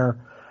being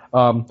there.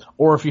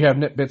 Or if you have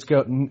Nick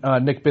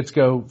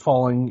Bitsko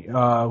falling,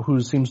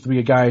 who seems to be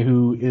a guy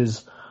who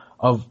is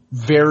of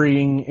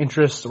varying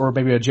interests, or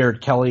maybe a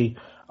Jared Kelly,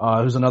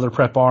 who's another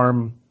prep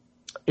arm.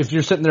 If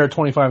you're sitting there at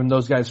 25 and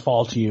those guys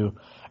fall to you,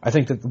 I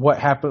think that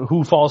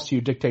who falls to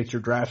you dictates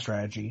your draft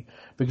strategy.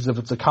 Because if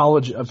it's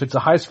a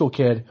high school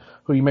kid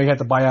who you may have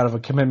to buy out of a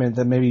commitment,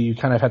 then maybe you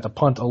kind of have to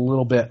punt a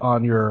little bit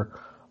on your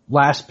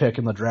last pick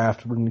in the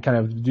draft and kind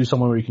of do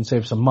somewhere where you can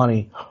save some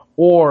money.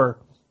 Or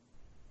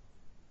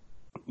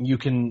you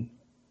can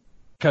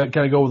kind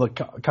of go with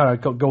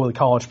a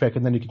college pick,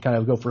 and then you can kind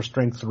of go for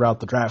strength throughout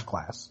the draft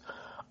class.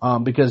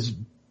 Because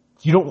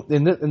you don't,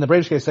 in the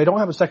Braves case, they don't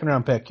have a second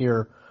round pick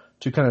here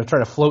to kind of try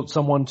to float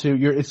someone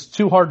it's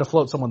too hard to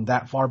float someone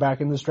that far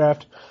back in this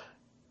draft,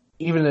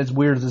 even as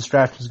weird as this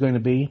draft is going to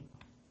be.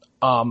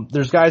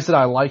 There's guys that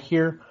I like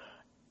here,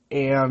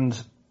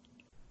 and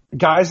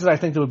guys that I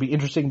think that would be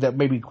interesting that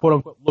maybe quote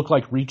unquote look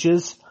like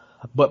reaches,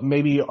 but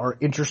maybe are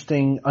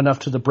interesting enough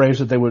to the Braves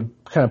that they would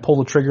kind of pull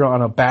the trigger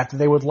on a bat that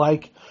they would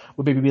like,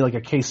 would maybe be like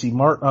a Casey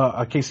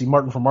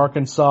Martin from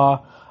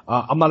Arkansas.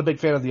 I'm not a big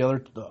fan of the other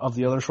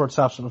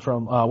shortstops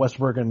from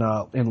Westerberg and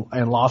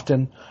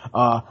Lofton.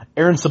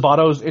 Aaron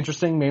Sabato is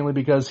interesting mainly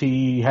because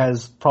he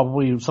has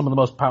probably some of the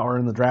most power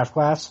in the draft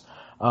class.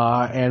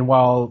 And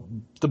while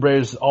the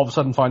Braves all of a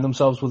sudden find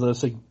themselves with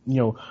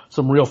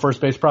some real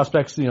first base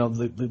prospects,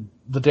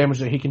 the damage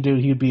that he can do,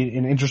 he'd be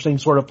an interesting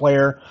sort of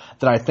player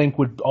that I think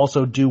would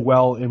also do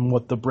well in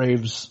what the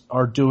Braves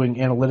are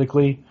doing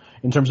analytically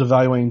in terms of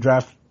evaluating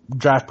draft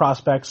draft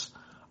prospects.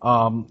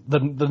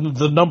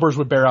 The numbers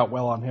would bear out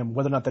well on him.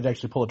 Whether or not they'd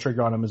actually pull a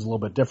trigger on him is a little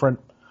bit different.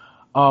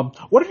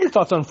 What are your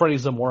thoughts on Freddie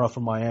Zamora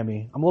from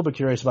Miami? I'm a little bit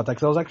curious about that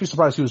because I was actually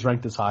surprised he was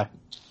ranked this high.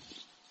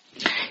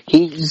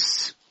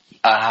 He's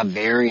a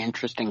very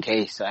interesting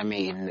case. I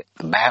mean,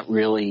 the bat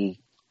really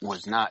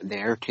was not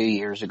there 2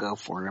 years ago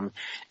for him.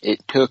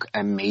 It took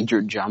a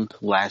major jump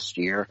last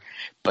year,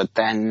 but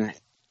then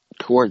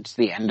towards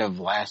the end of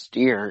last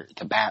year,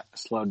 the bat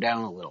slowed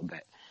down a little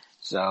bit.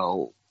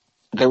 So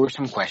there were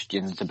some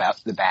questions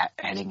about the bat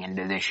heading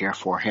into this year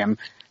for him.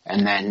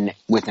 And then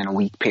within a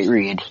week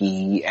period,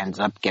 he ends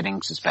up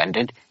getting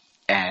suspended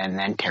and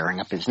then tearing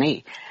up his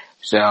knee.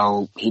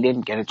 So he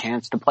didn't get a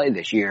chance to play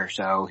this year.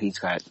 So he's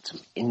got some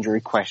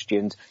injury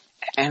questions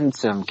and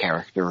some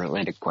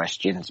character-related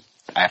questions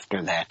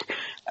after that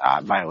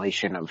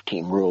violation of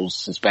team rules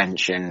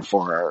suspension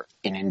for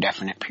an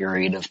indefinite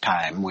period of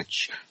time,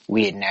 which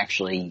we didn't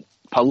actually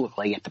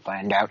publicly get to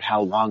find out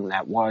how long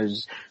that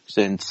was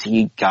since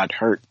he got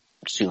hurt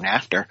soon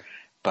after.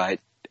 But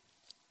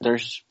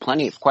there's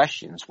plenty of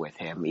questions with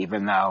him,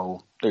 even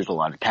though there's a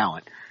lot of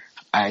talent.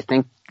 I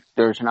think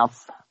there's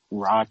enough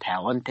raw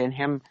talent in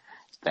him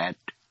that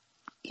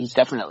he's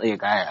definitely a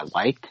guy I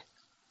like.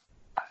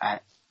 I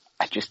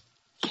just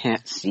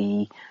can't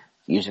see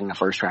using the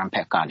first round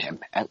pick on him.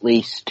 At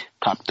least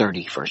top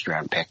 30 first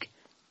round pick.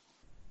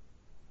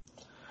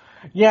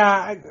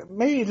 Yeah,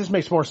 maybe it just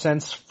makes more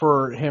sense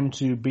for him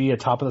to be a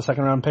top of the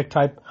second round pick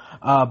type.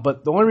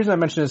 But the only reason I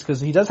mention it is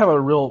because he does have a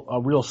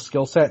real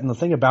skill set, and the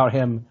thing about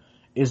him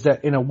is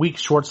that in a weak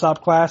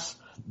shortstop class,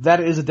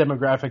 that is a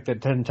demographic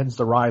that tends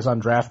to rise on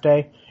draft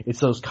day. It's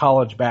those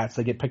college bats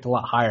that get picked a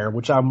lot higher,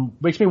 which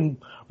makes me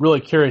really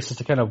curious as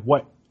to kind of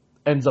what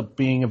ends up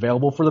being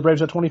available for the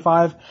Braves at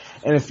 25.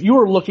 And if you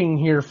were looking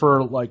here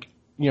for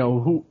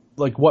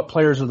what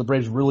players are the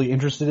Braves really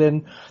interested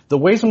in, the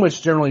ways in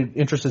which generally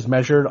interest is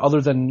measured,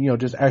 other than,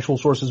 just actual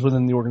sources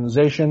within the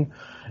organization,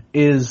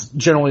 is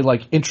generally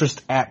like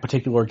interest at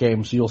particular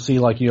games. So you'll see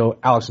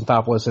Alex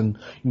Anthopoulos and,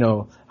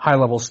 high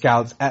level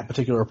scouts at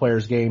particular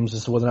players' games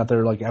as to whether or not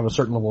they're have a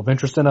certain level of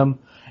interest in them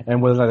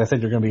and whether or not they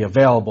think they're going to be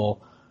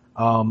available.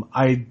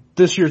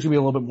 This year's going to be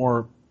a little bit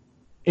more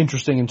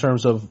interesting in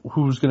terms of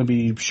who's going to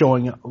be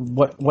showing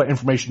what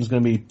information is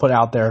going to be put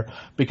out there,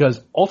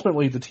 because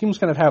ultimately the teams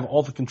kind of have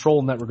all the control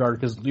in that regard,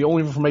 because the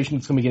only information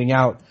that's going to be getting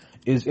out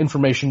is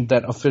information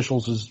that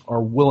officials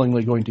are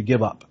willingly going to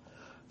give up.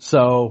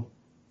 So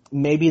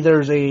maybe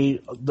there's a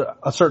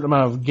certain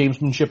amount of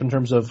gamesmanship in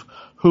terms of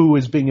who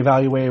is being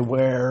evaluated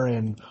where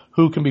and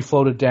who can be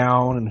floated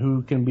down and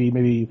who can be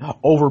maybe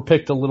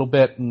overpicked a little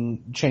bit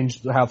and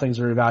change how things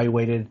are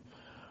evaluated.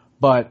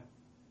 But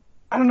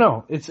I don't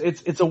know.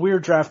 It's a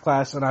weird draft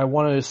class, and I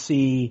want to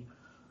see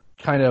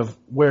kind of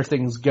where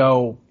things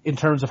go in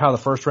terms of how the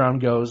first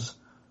round goes.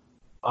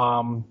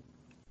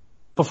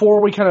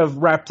 Before we kind of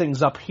wrap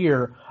things up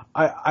here,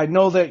 I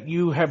know that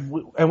you have,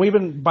 and we've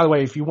been, by the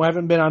way, if you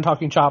haven't been on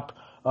Talking Chop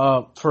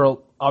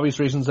for obvious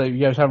reasons that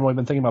you guys haven't really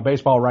been thinking about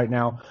baseball right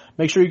now,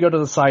 make sure you go to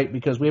the site,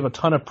 because we have a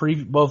ton of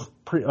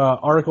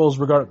articles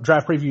regarding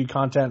draft preview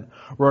content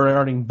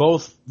regarding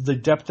both the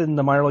depth in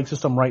the minor league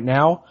system right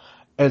now,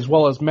 as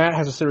well as Matt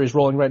has a series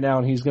rolling right now,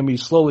 and he's going to be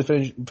slowly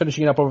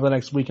finishing it up over the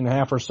next week and a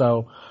half or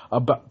so,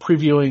 about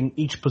previewing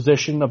each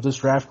position of this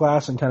draft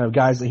class and kind of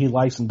guys that he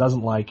likes and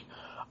doesn't like.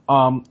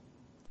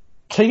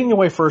 Taking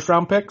away first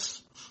round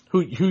picks, who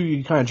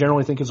you kind of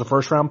generally think is a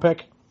first round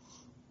pick,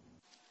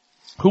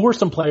 who are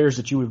some players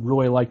that you would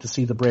really like to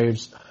see the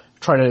Braves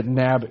try to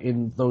nab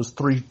in those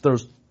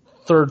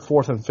third,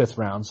 fourth, and fifth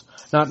rounds?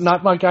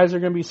 Not like guys that are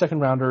going to be second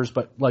rounders,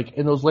 but like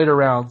in those later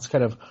rounds,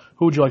 kind of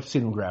who would you like to see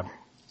them grab?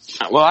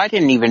 Well, I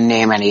didn't even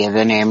name any of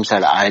the names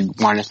that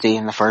I'd want to see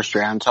in the first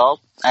round, so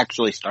I'll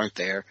actually start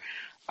there.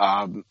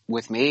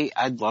 With me,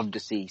 I'd love to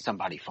see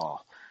somebody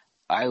fall.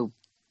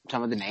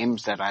 Some of the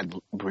names that I'd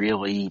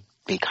really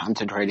be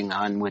concentrating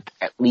on with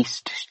at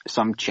least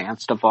some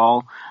chance to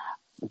fall: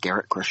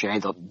 Garrett Crochet,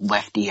 the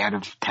lefty out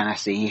of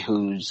Tennessee,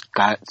 who's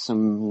got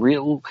some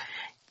real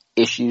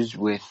issues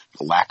with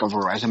lack of a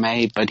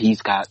resume, but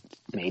he's got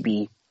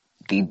maybe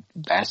the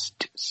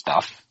best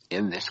stuff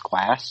in this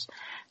class.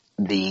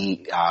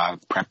 The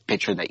prep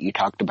pitcher that you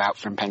talked about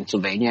from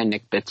Pennsylvania,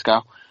 Nick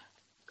Bitsko.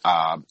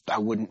 I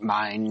wouldn't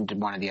mind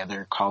one of the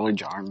other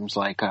college arms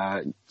like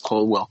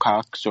Cole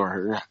Wilcox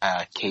or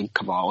Cade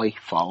Cavalli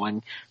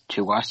falling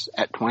to us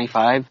at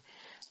 25.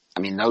 I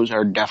mean, those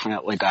are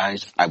definitely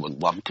guys I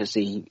would love to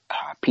see.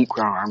 Pete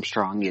Crow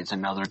Armstrong is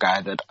another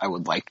guy that I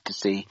would like to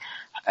see.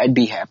 I'd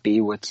be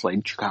happy with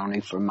Slade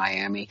Ciccone from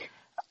Miami.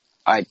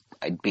 I'd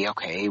be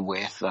okay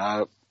with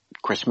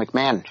Chris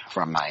McMahon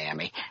from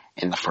Miami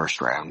in the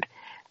first round.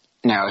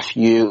 Now,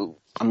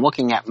 I'm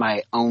looking at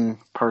my own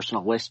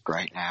personal list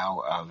right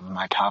now of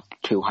my top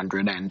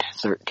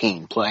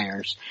 213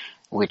 players,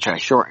 which I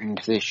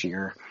shortened this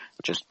year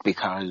just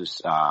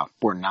because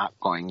we're not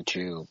going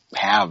to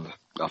have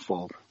a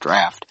full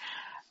draft.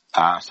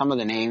 Some of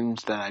the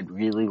names that I'd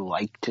really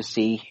like to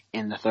see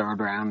in the third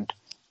round,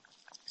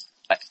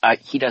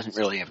 he doesn't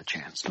really have a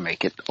chance to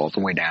make it all the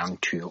way down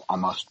to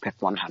almost pick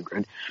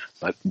 100.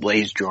 But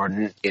Blaze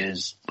Jordan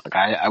is a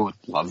guy I would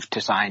love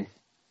to sign,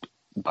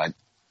 but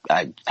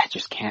I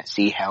just can't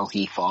see how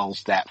he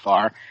falls that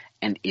far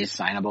and is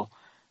signable.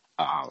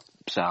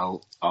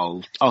 So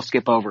I'll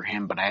skip over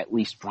him, but I at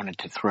least wanted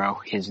to throw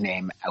his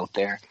name out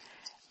there.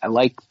 I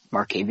like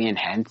Markavian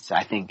Hentz.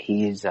 I think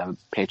he's a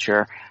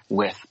pitcher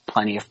with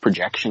plenty of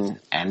projection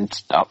and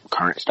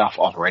current stuff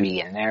already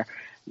in there.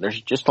 There's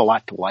just a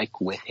lot to like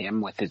with him,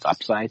 with his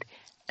upside.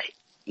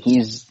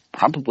 He's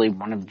probably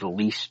one of the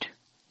least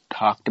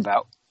talked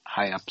about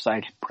high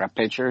upside prep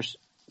pitchers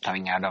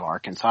coming out of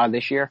Arkansas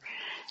this year.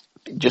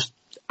 Just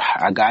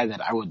a guy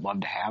that I would love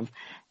to have,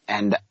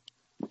 and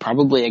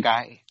probably a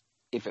guy,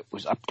 if it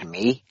was up to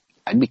me,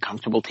 I'd be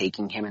comfortable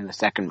taking him in the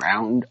second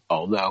round,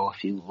 although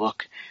if you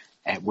look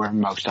at where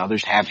most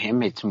others have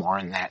him, it's more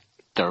in that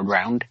third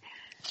round.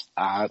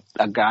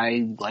 A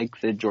guy like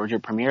the Georgia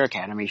Premier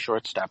Academy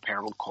shortstop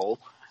Harold Cole,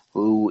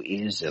 who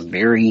is a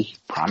very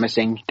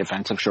promising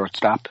defensive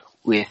shortstop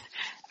with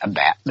a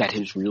bat that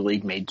has really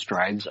made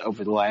strides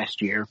over the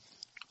last year.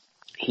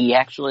 He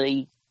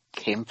actually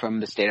came from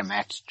the state of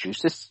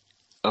Massachusetts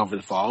over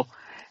the fall.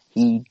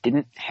 He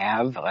didn't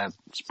have a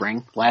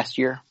spring last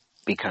year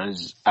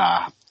because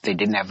they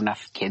didn't have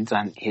enough kids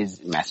on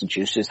his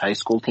Massachusetts high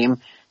school team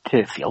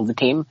to field the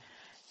team,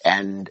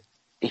 and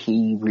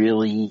he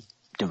really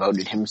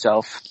devoted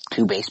himself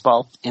to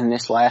baseball in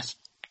this last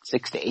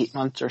 6 to 8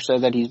 months or so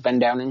that he's been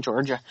down in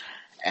Georgia,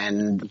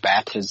 and the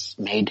bat has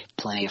made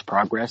plenty of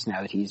progress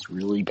now that he's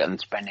really been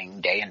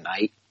spending day and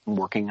night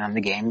working on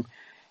the game.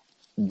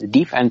 The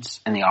defense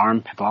and the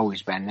arm have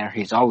always been there.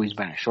 He's always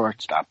been a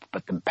shortstop,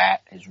 but the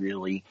bat has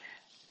really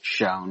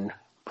shown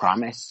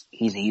promise.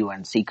 He's a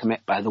UNC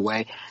commit, by the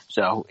way,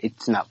 so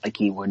it's not like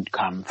he would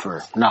come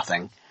for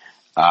nothing.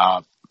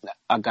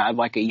 A guy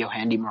like a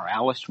Yohandy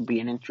Morales would be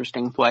an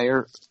interesting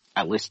player.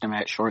 I list him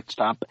at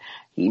shortstop.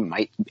 He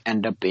might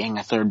end up being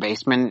a third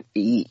baseman.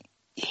 He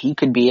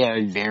could be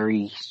a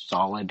very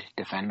solid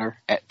defender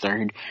at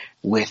third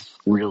with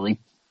really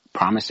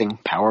promising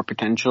power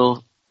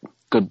potential,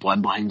 good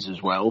bloodlines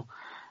as well.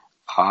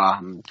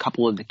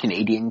 Couple of the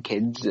Canadian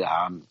kids,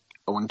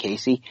 Owen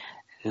Casey,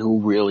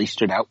 who really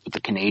stood out with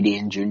the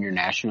Canadian junior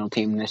national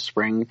team this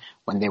spring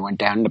when they went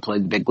down to play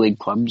the big league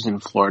clubs in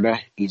Florida.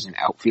 He's an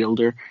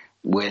outfielder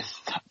with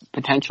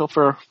potential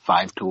for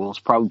 5 tools,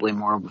 probably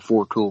more of a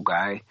 4-tool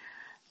guy.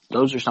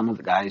 Those are some of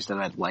the guys that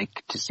I'd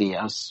like to see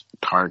us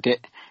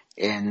target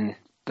in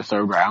the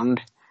third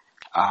round.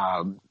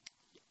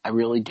 I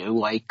really do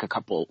like a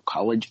couple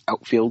college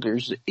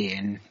outfielders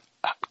in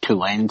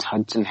Tulane's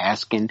Hudson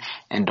Haskin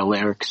and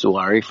Alaric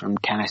Solari from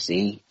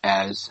Tennessee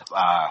as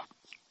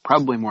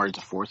probably more as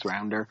a 4th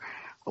rounder,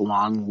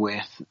 along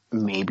with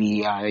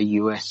maybe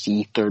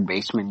USC third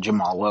baseman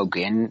Jamal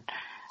Logan,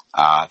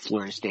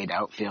 Florida State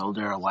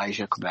outfielder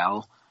Elijah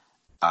Cabell.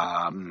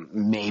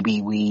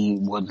 Maybe we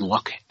would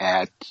look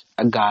at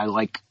a guy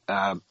like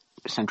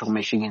Central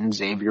Michigan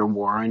Xavier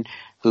Warren,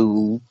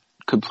 who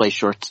could play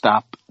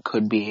shortstop,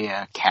 could be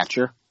a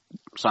catcher.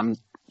 Some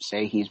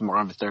say he's more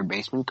of a third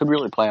baseman, could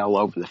really play all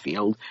over the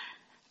field.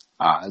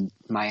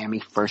 Miami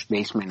first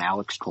baseman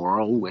Alex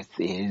Torrell with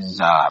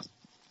his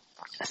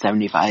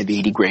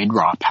 75-80 grade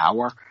raw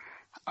power.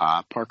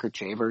 Parker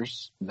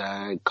Chavers,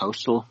 the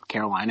Coastal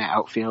Carolina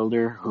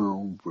outfielder,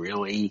 who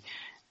really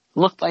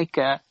looked like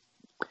a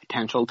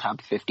potential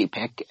top 50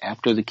 pick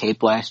after the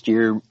Cape last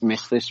year,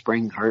 missed this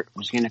spring, hurt,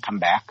 was going to come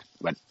back,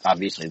 but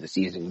obviously the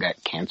season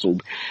got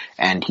canceled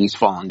and he's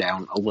fallen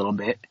down a little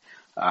bit.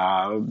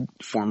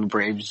 Former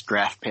Braves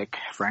draft pick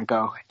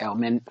Franco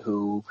Elman,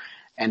 who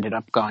ended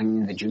up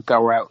going the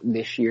JUCO route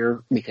this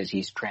year because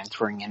he's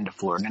transferring into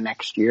Florida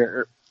next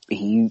year.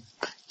 He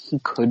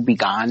could be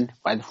gone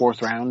by the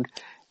 4th round,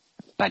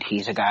 but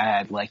he's a guy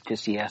I'd like to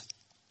see us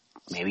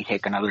maybe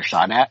take another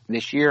shot at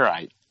this year.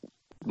 I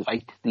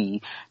liked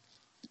the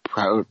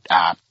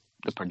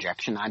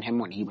projection on him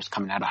when he was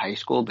coming out of high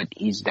school, but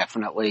he's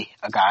definitely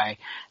a guy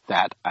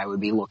that I would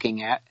be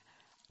looking at.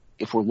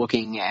 If we're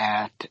looking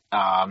at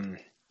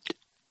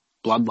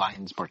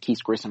bloodlines,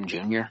 Marquise Grissom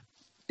Jr.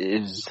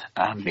 is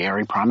a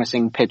very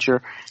promising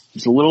pitcher.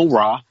 He's a little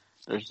raw.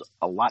 There's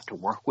a lot to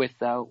work with,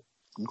 though.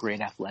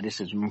 Great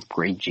athleticism,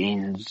 great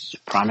genes,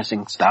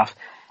 promising stuff.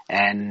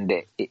 And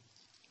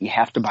you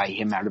have to buy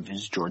him out of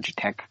his Georgia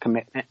Tech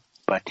commitment,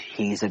 but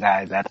he's a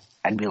guy that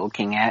I'd be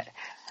looking at.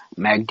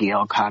 Magdi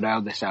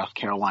Alcado, the South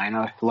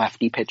Carolina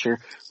lefty pitcher,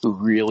 who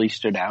really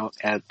stood out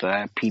at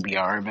the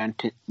PBR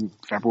event in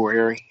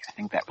February. I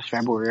think that was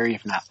February,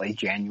 if not late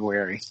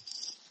January.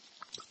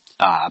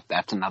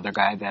 That's another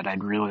guy that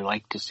I'd really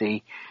like to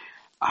see.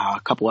 A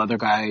couple other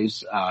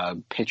guys,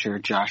 pitcher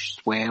Josh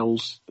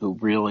Swales, who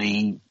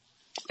really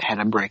had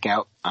a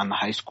breakout on the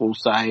high school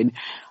side.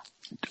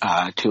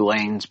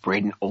 Tulane's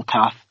Braden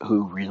Olthoff,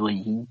 who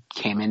really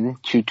came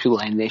into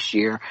Tulane this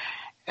year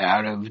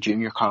out of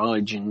junior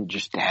college and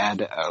just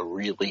had a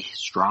really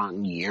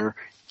strong year.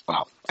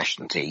 well, I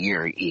shouldn't say a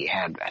year. He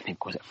had, I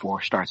think, was it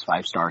 4 starts,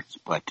 5 starts,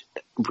 but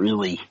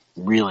really,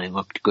 really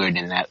looked good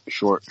in that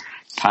short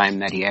time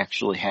that he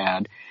actually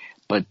had.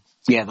 But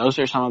yeah, those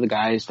are some of the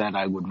guys that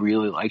I would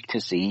really like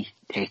to see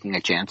taking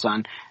a chance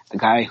on. A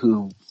guy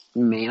who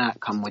may not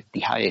come with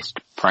the highest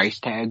price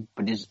tag,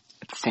 but is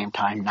at the same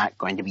time not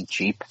going to be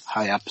cheap,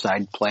 high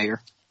upside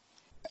player.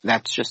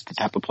 That's just the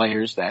type of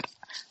players that,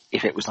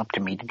 if it was up to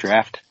me to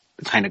draft,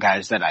 the kind of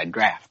guys that I'd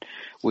draft,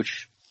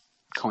 which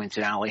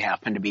coincidentally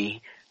happen to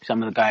be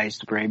some of the guys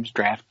the Braves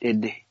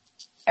drafted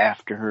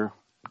after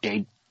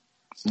day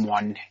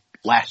 1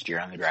 last year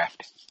on the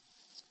draft.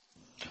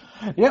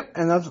 Yep,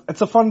 and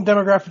it's a fun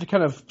demographic to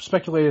kind of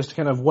speculate as to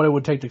kind of what it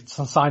would take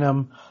to sign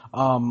him,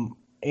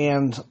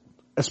 and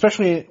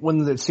especially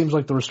when it seems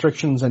like the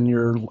restrictions and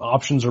your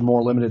options are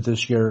more limited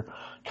this year,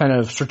 kind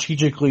of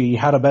strategically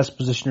how to best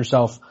position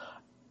yourself.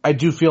 I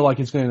do feel like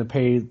it's going to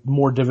pay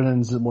more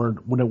dividends than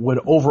when it would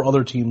over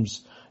other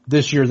teams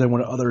this year than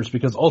when others,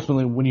 because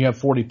ultimately when you have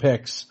 40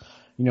 picks,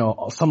 a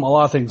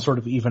lot of things sort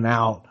of even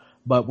out.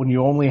 But when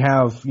you only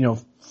have,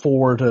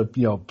 4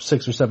 to,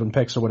 6 or 7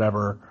 picks or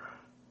whatever,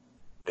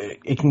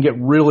 it can get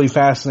really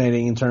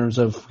fascinating in terms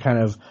of kind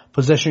of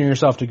positioning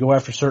yourself to go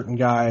after certain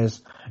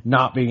guys,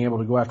 not being able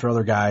to go after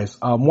other guys.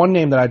 One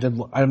name that I did,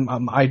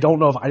 I don't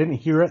know if I didn't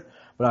hear it,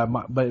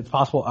 but it's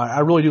possible. I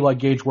really do like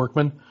Gage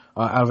Workman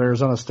out of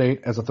Arizona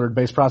State as a third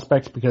base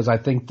prospect, because I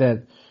think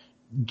that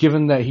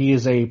given that he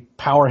is a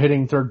power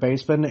hitting third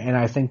baseman, and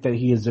I think that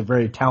he is a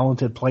very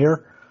talented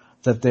player,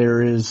 that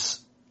there is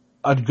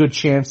a good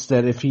chance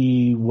that if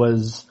he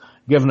was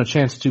given a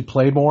chance to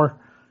play more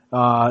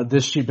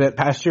past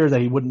year, that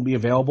he wouldn't be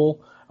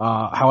available.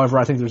 However,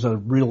 I think there's a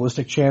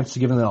realistic chance,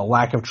 given a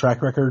lack of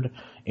track record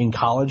in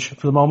college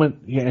for the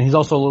moment. And he's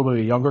also a little bit of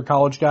a younger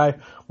college guy,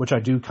 which I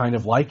do kind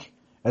of like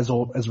as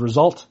a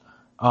result.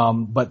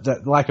 But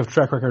that lack of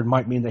track record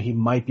might mean that he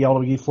might be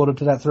able to be floated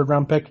to that 3rd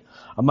round pick.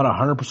 I'm not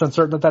 100%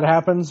 certain that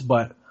happens,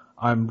 but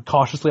I'm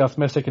cautiously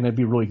optimistic, and it'd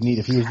be really neat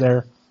if he was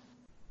there.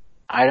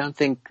 I don't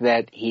think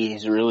that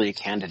he's really a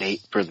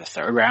candidate for the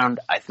 3rd round.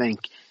 I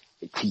think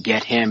to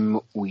get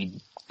him,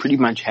 we pretty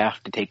much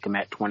have to take him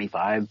at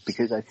 25,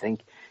 because I think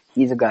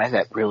he's a guy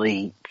that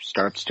really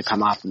starts to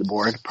come off the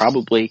board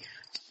probably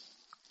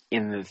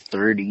in the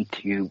 30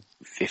 to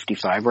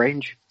 55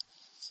 range.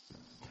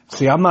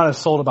 See, I'm not as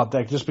sold about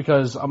that, just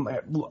because I'm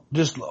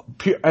just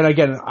pure, and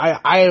again,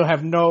 I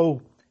have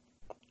no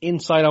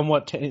insight on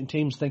what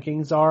teams'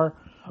 thinkings are,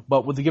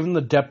 but given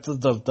the depth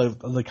of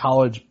the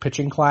college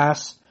pitching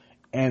class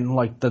and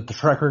like the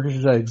track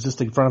records that exist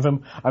in front of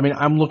him, I mean,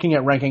 I'm looking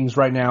at rankings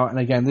right now, and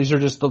again, these are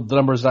just the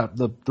numbers that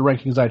the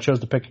rankings I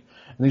chose to pick,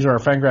 and these are our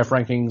Fangraph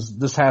rankings.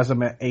 This has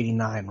him at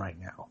 89 right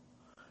now,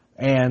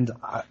 and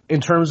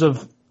in terms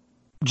of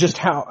just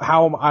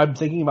how I'm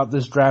thinking about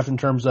this draft, in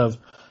terms of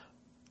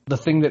the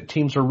thing that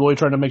teams are really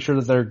trying to make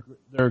sure that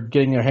they're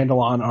getting their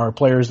handle on are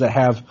players that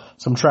have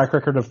some track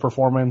record of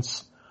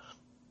performance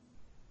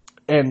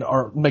and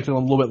are making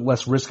them a little bit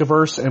less risk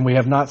averse. And we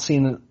have not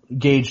seen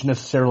Gage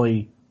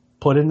necessarily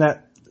put in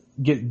that,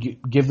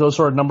 give those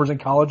sort of numbers in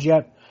college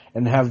yet,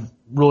 and have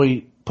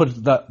really put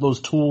those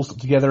tools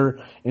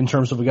together in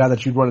terms of a guy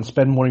that you'd want to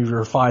spend one of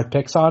your 5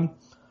 picks on.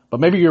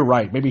 But maybe you're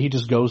right. Maybe he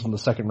just goes in the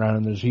 2nd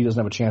round and he doesn't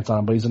have a chance on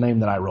him, but he's a name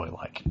that I really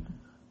like.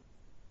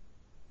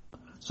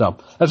 So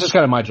that's just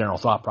kind of my general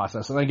thought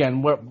process. And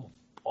again,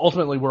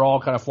 ultimately we're all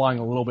kind of flying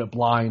a little bit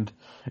blind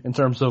in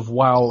terms of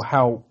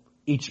how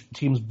each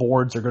team's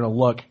boards are going to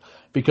look,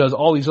 because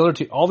all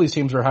these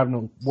teams are having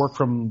to work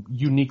from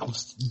unique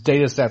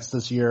data sets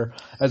this year,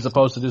 as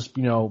opposed to just,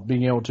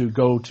 being able to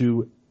go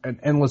to an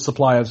endless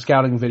supply of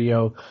scouting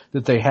video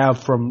that they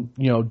have from,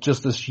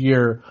 just this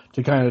year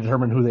to kind of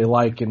determine who they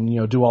like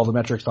and, do all the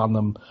metrics on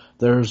them.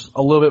 There's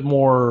a little bit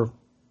more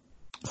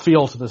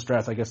feel to this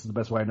draft, I guess is the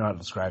best way I know how to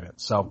describe it.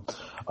 So,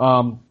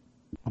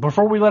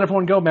 before we let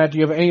everyone go, Matt, do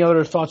you have any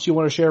other thoughts you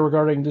want to share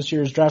regarding this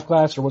year's draft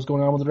class or what's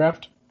going on with the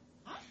draft?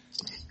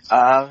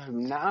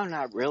 No,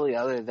 not really,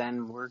 other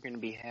than we're going to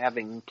be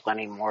having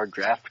plenty more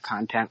draft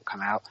content come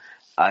out.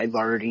 I've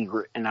already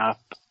written up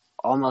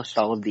almost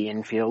all of the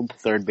infield,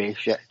 third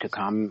base yet to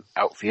come,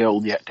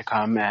 outfield yet to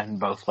come, and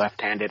both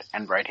left-handed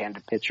and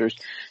right-handed pitchers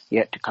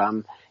yet to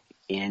come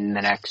in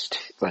the next,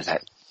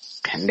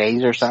 10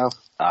 days or so?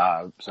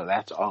 So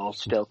that's all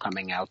still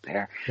coming out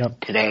there. Yep.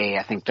 Today,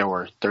 I think there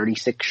were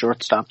 36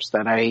 shortstops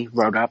that I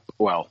wrote up.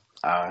 Well,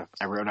 I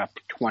wrote up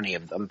 20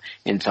 of them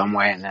in some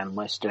way, and then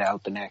listed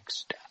out the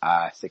next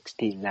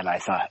 16 that I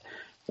thought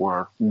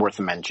were worth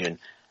a mention.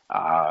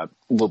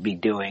 We'll be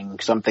doing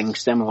something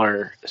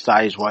similar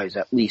size-wise,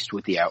 at least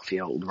with the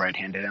outfield,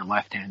 right-handed and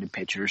left-handed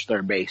pitchers.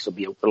 Third base will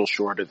be a little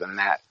shorter than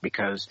that,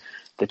 because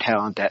the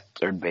talent at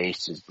third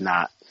base is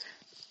not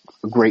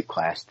a great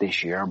class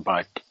this year,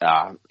 but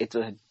it's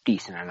a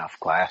decent enough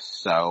class,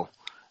 so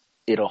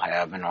it'll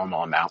have a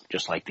normal amount,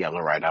 just like the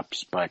other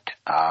write-ups, but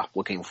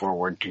looking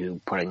forward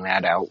to putting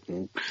that out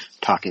and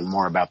talking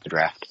more about the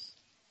draft.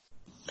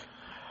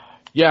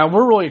 Yeah,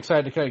 we're really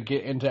excited to kind of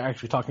get into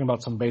actually talking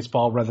about some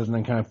baseball rather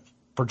than kind of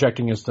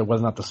projecting as to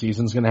whether or not the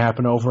season's going to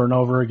happen over and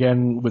over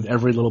again with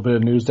every little bit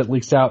of news that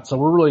leaks out. So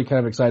we're really kind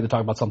of excited to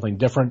talk about something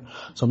different.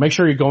 So make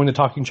sure you're going to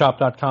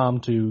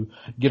TalkingChop.com to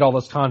get all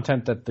this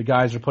content that the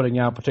guys are putting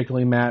out,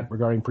 particularly Matt,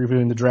 regarding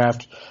previewing the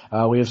draft.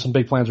 We have some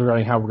big plans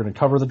regarding how we're going to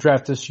cover the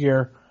draft this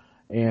year.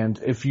 And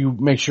if you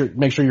make sure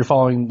you're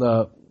following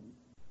the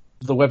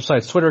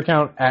website's Twitter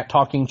account at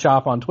Talking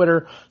Chop on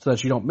Twitter so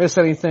that you don't miss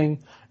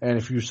anything. And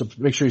if you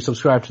make sure you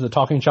subscribe to the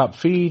Talking Chop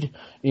feed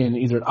in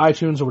either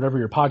iTunes or whatever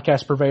your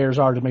podcast purveyors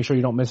are to make sure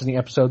you don't miss any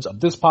episodes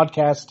of this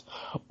podcast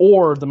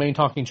or the main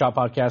Talking Chop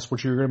podcast,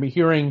 which you're going to be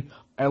hearing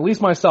at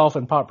least myself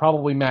and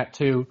probably Matt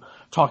too,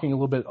 talking a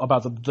little bit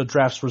about the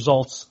draft's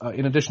results,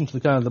 in addition to the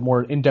kind of the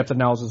more in-depth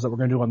analysis that we're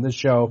going to do on this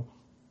show.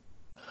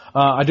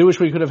 I do wish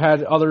we could have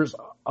had the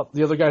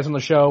other guys on the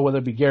show, whether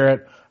it be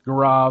Garrett,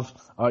 Gaurav,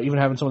 even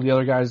having some of the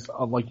other guys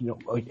like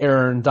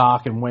Aaron,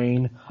 Doc, and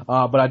Wayne.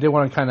 But I did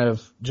want to kind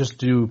of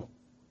just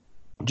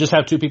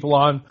have two people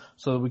on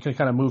so that we can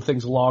kind of move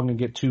things along and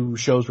get two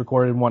shows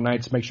recorded in one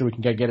night to make sure we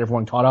can get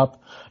everyone caught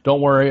up.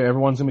 Don't worry,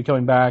 everyone's going to be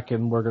coming back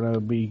and we're going to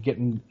be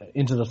getting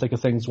into the thick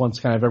of things once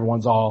kind of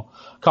everyone's all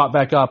caught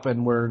back up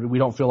and we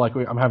don't feel like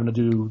I'm having to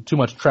do too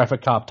much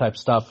traffic cop type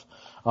stuff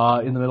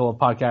in the middle of a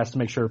podcast to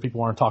make sure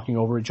people aren't talking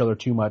over each other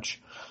too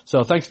much.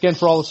 So thanks again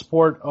for all the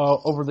support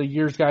over the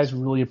years, guys.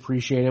 We really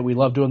appreciate it. We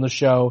love doing the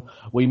show.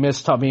 We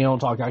miss being able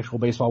to talk actual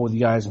baseball with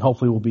you guys, and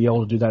hopefully we'll be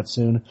able to do that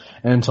soon.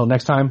 And until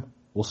next time,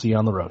 we'll see you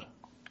on the road.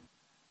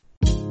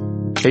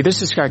 Hey,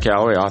 this is Scott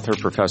Galloway, author,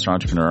 professor,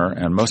 entrepreneur,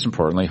 and most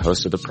importantly,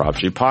 host of the Prop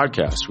G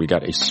podcast. We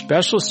got a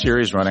special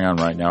series running on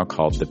right now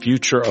called The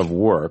Future of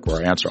Work,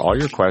 where I answer all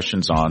your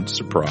questions on,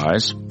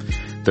 surprise,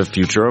 the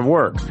future of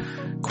work.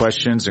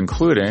 Questions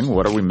including,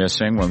 what are we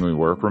missing when we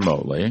work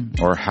remotely?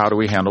 Or how do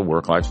we handle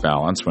work-life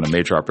balance when a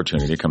major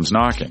opportunity comes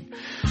knocking?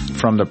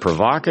 From the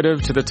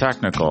provocative to the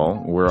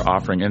technical, we're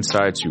offering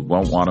insights you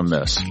won't want to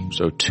miss.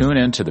 So tune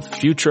in to The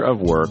Future of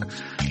Work,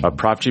 a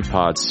Prop G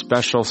Pod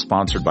special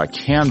sponsored by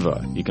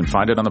Canva. You can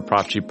find it on the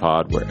Prop G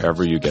Pod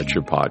wherever you get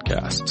your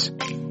podcasts.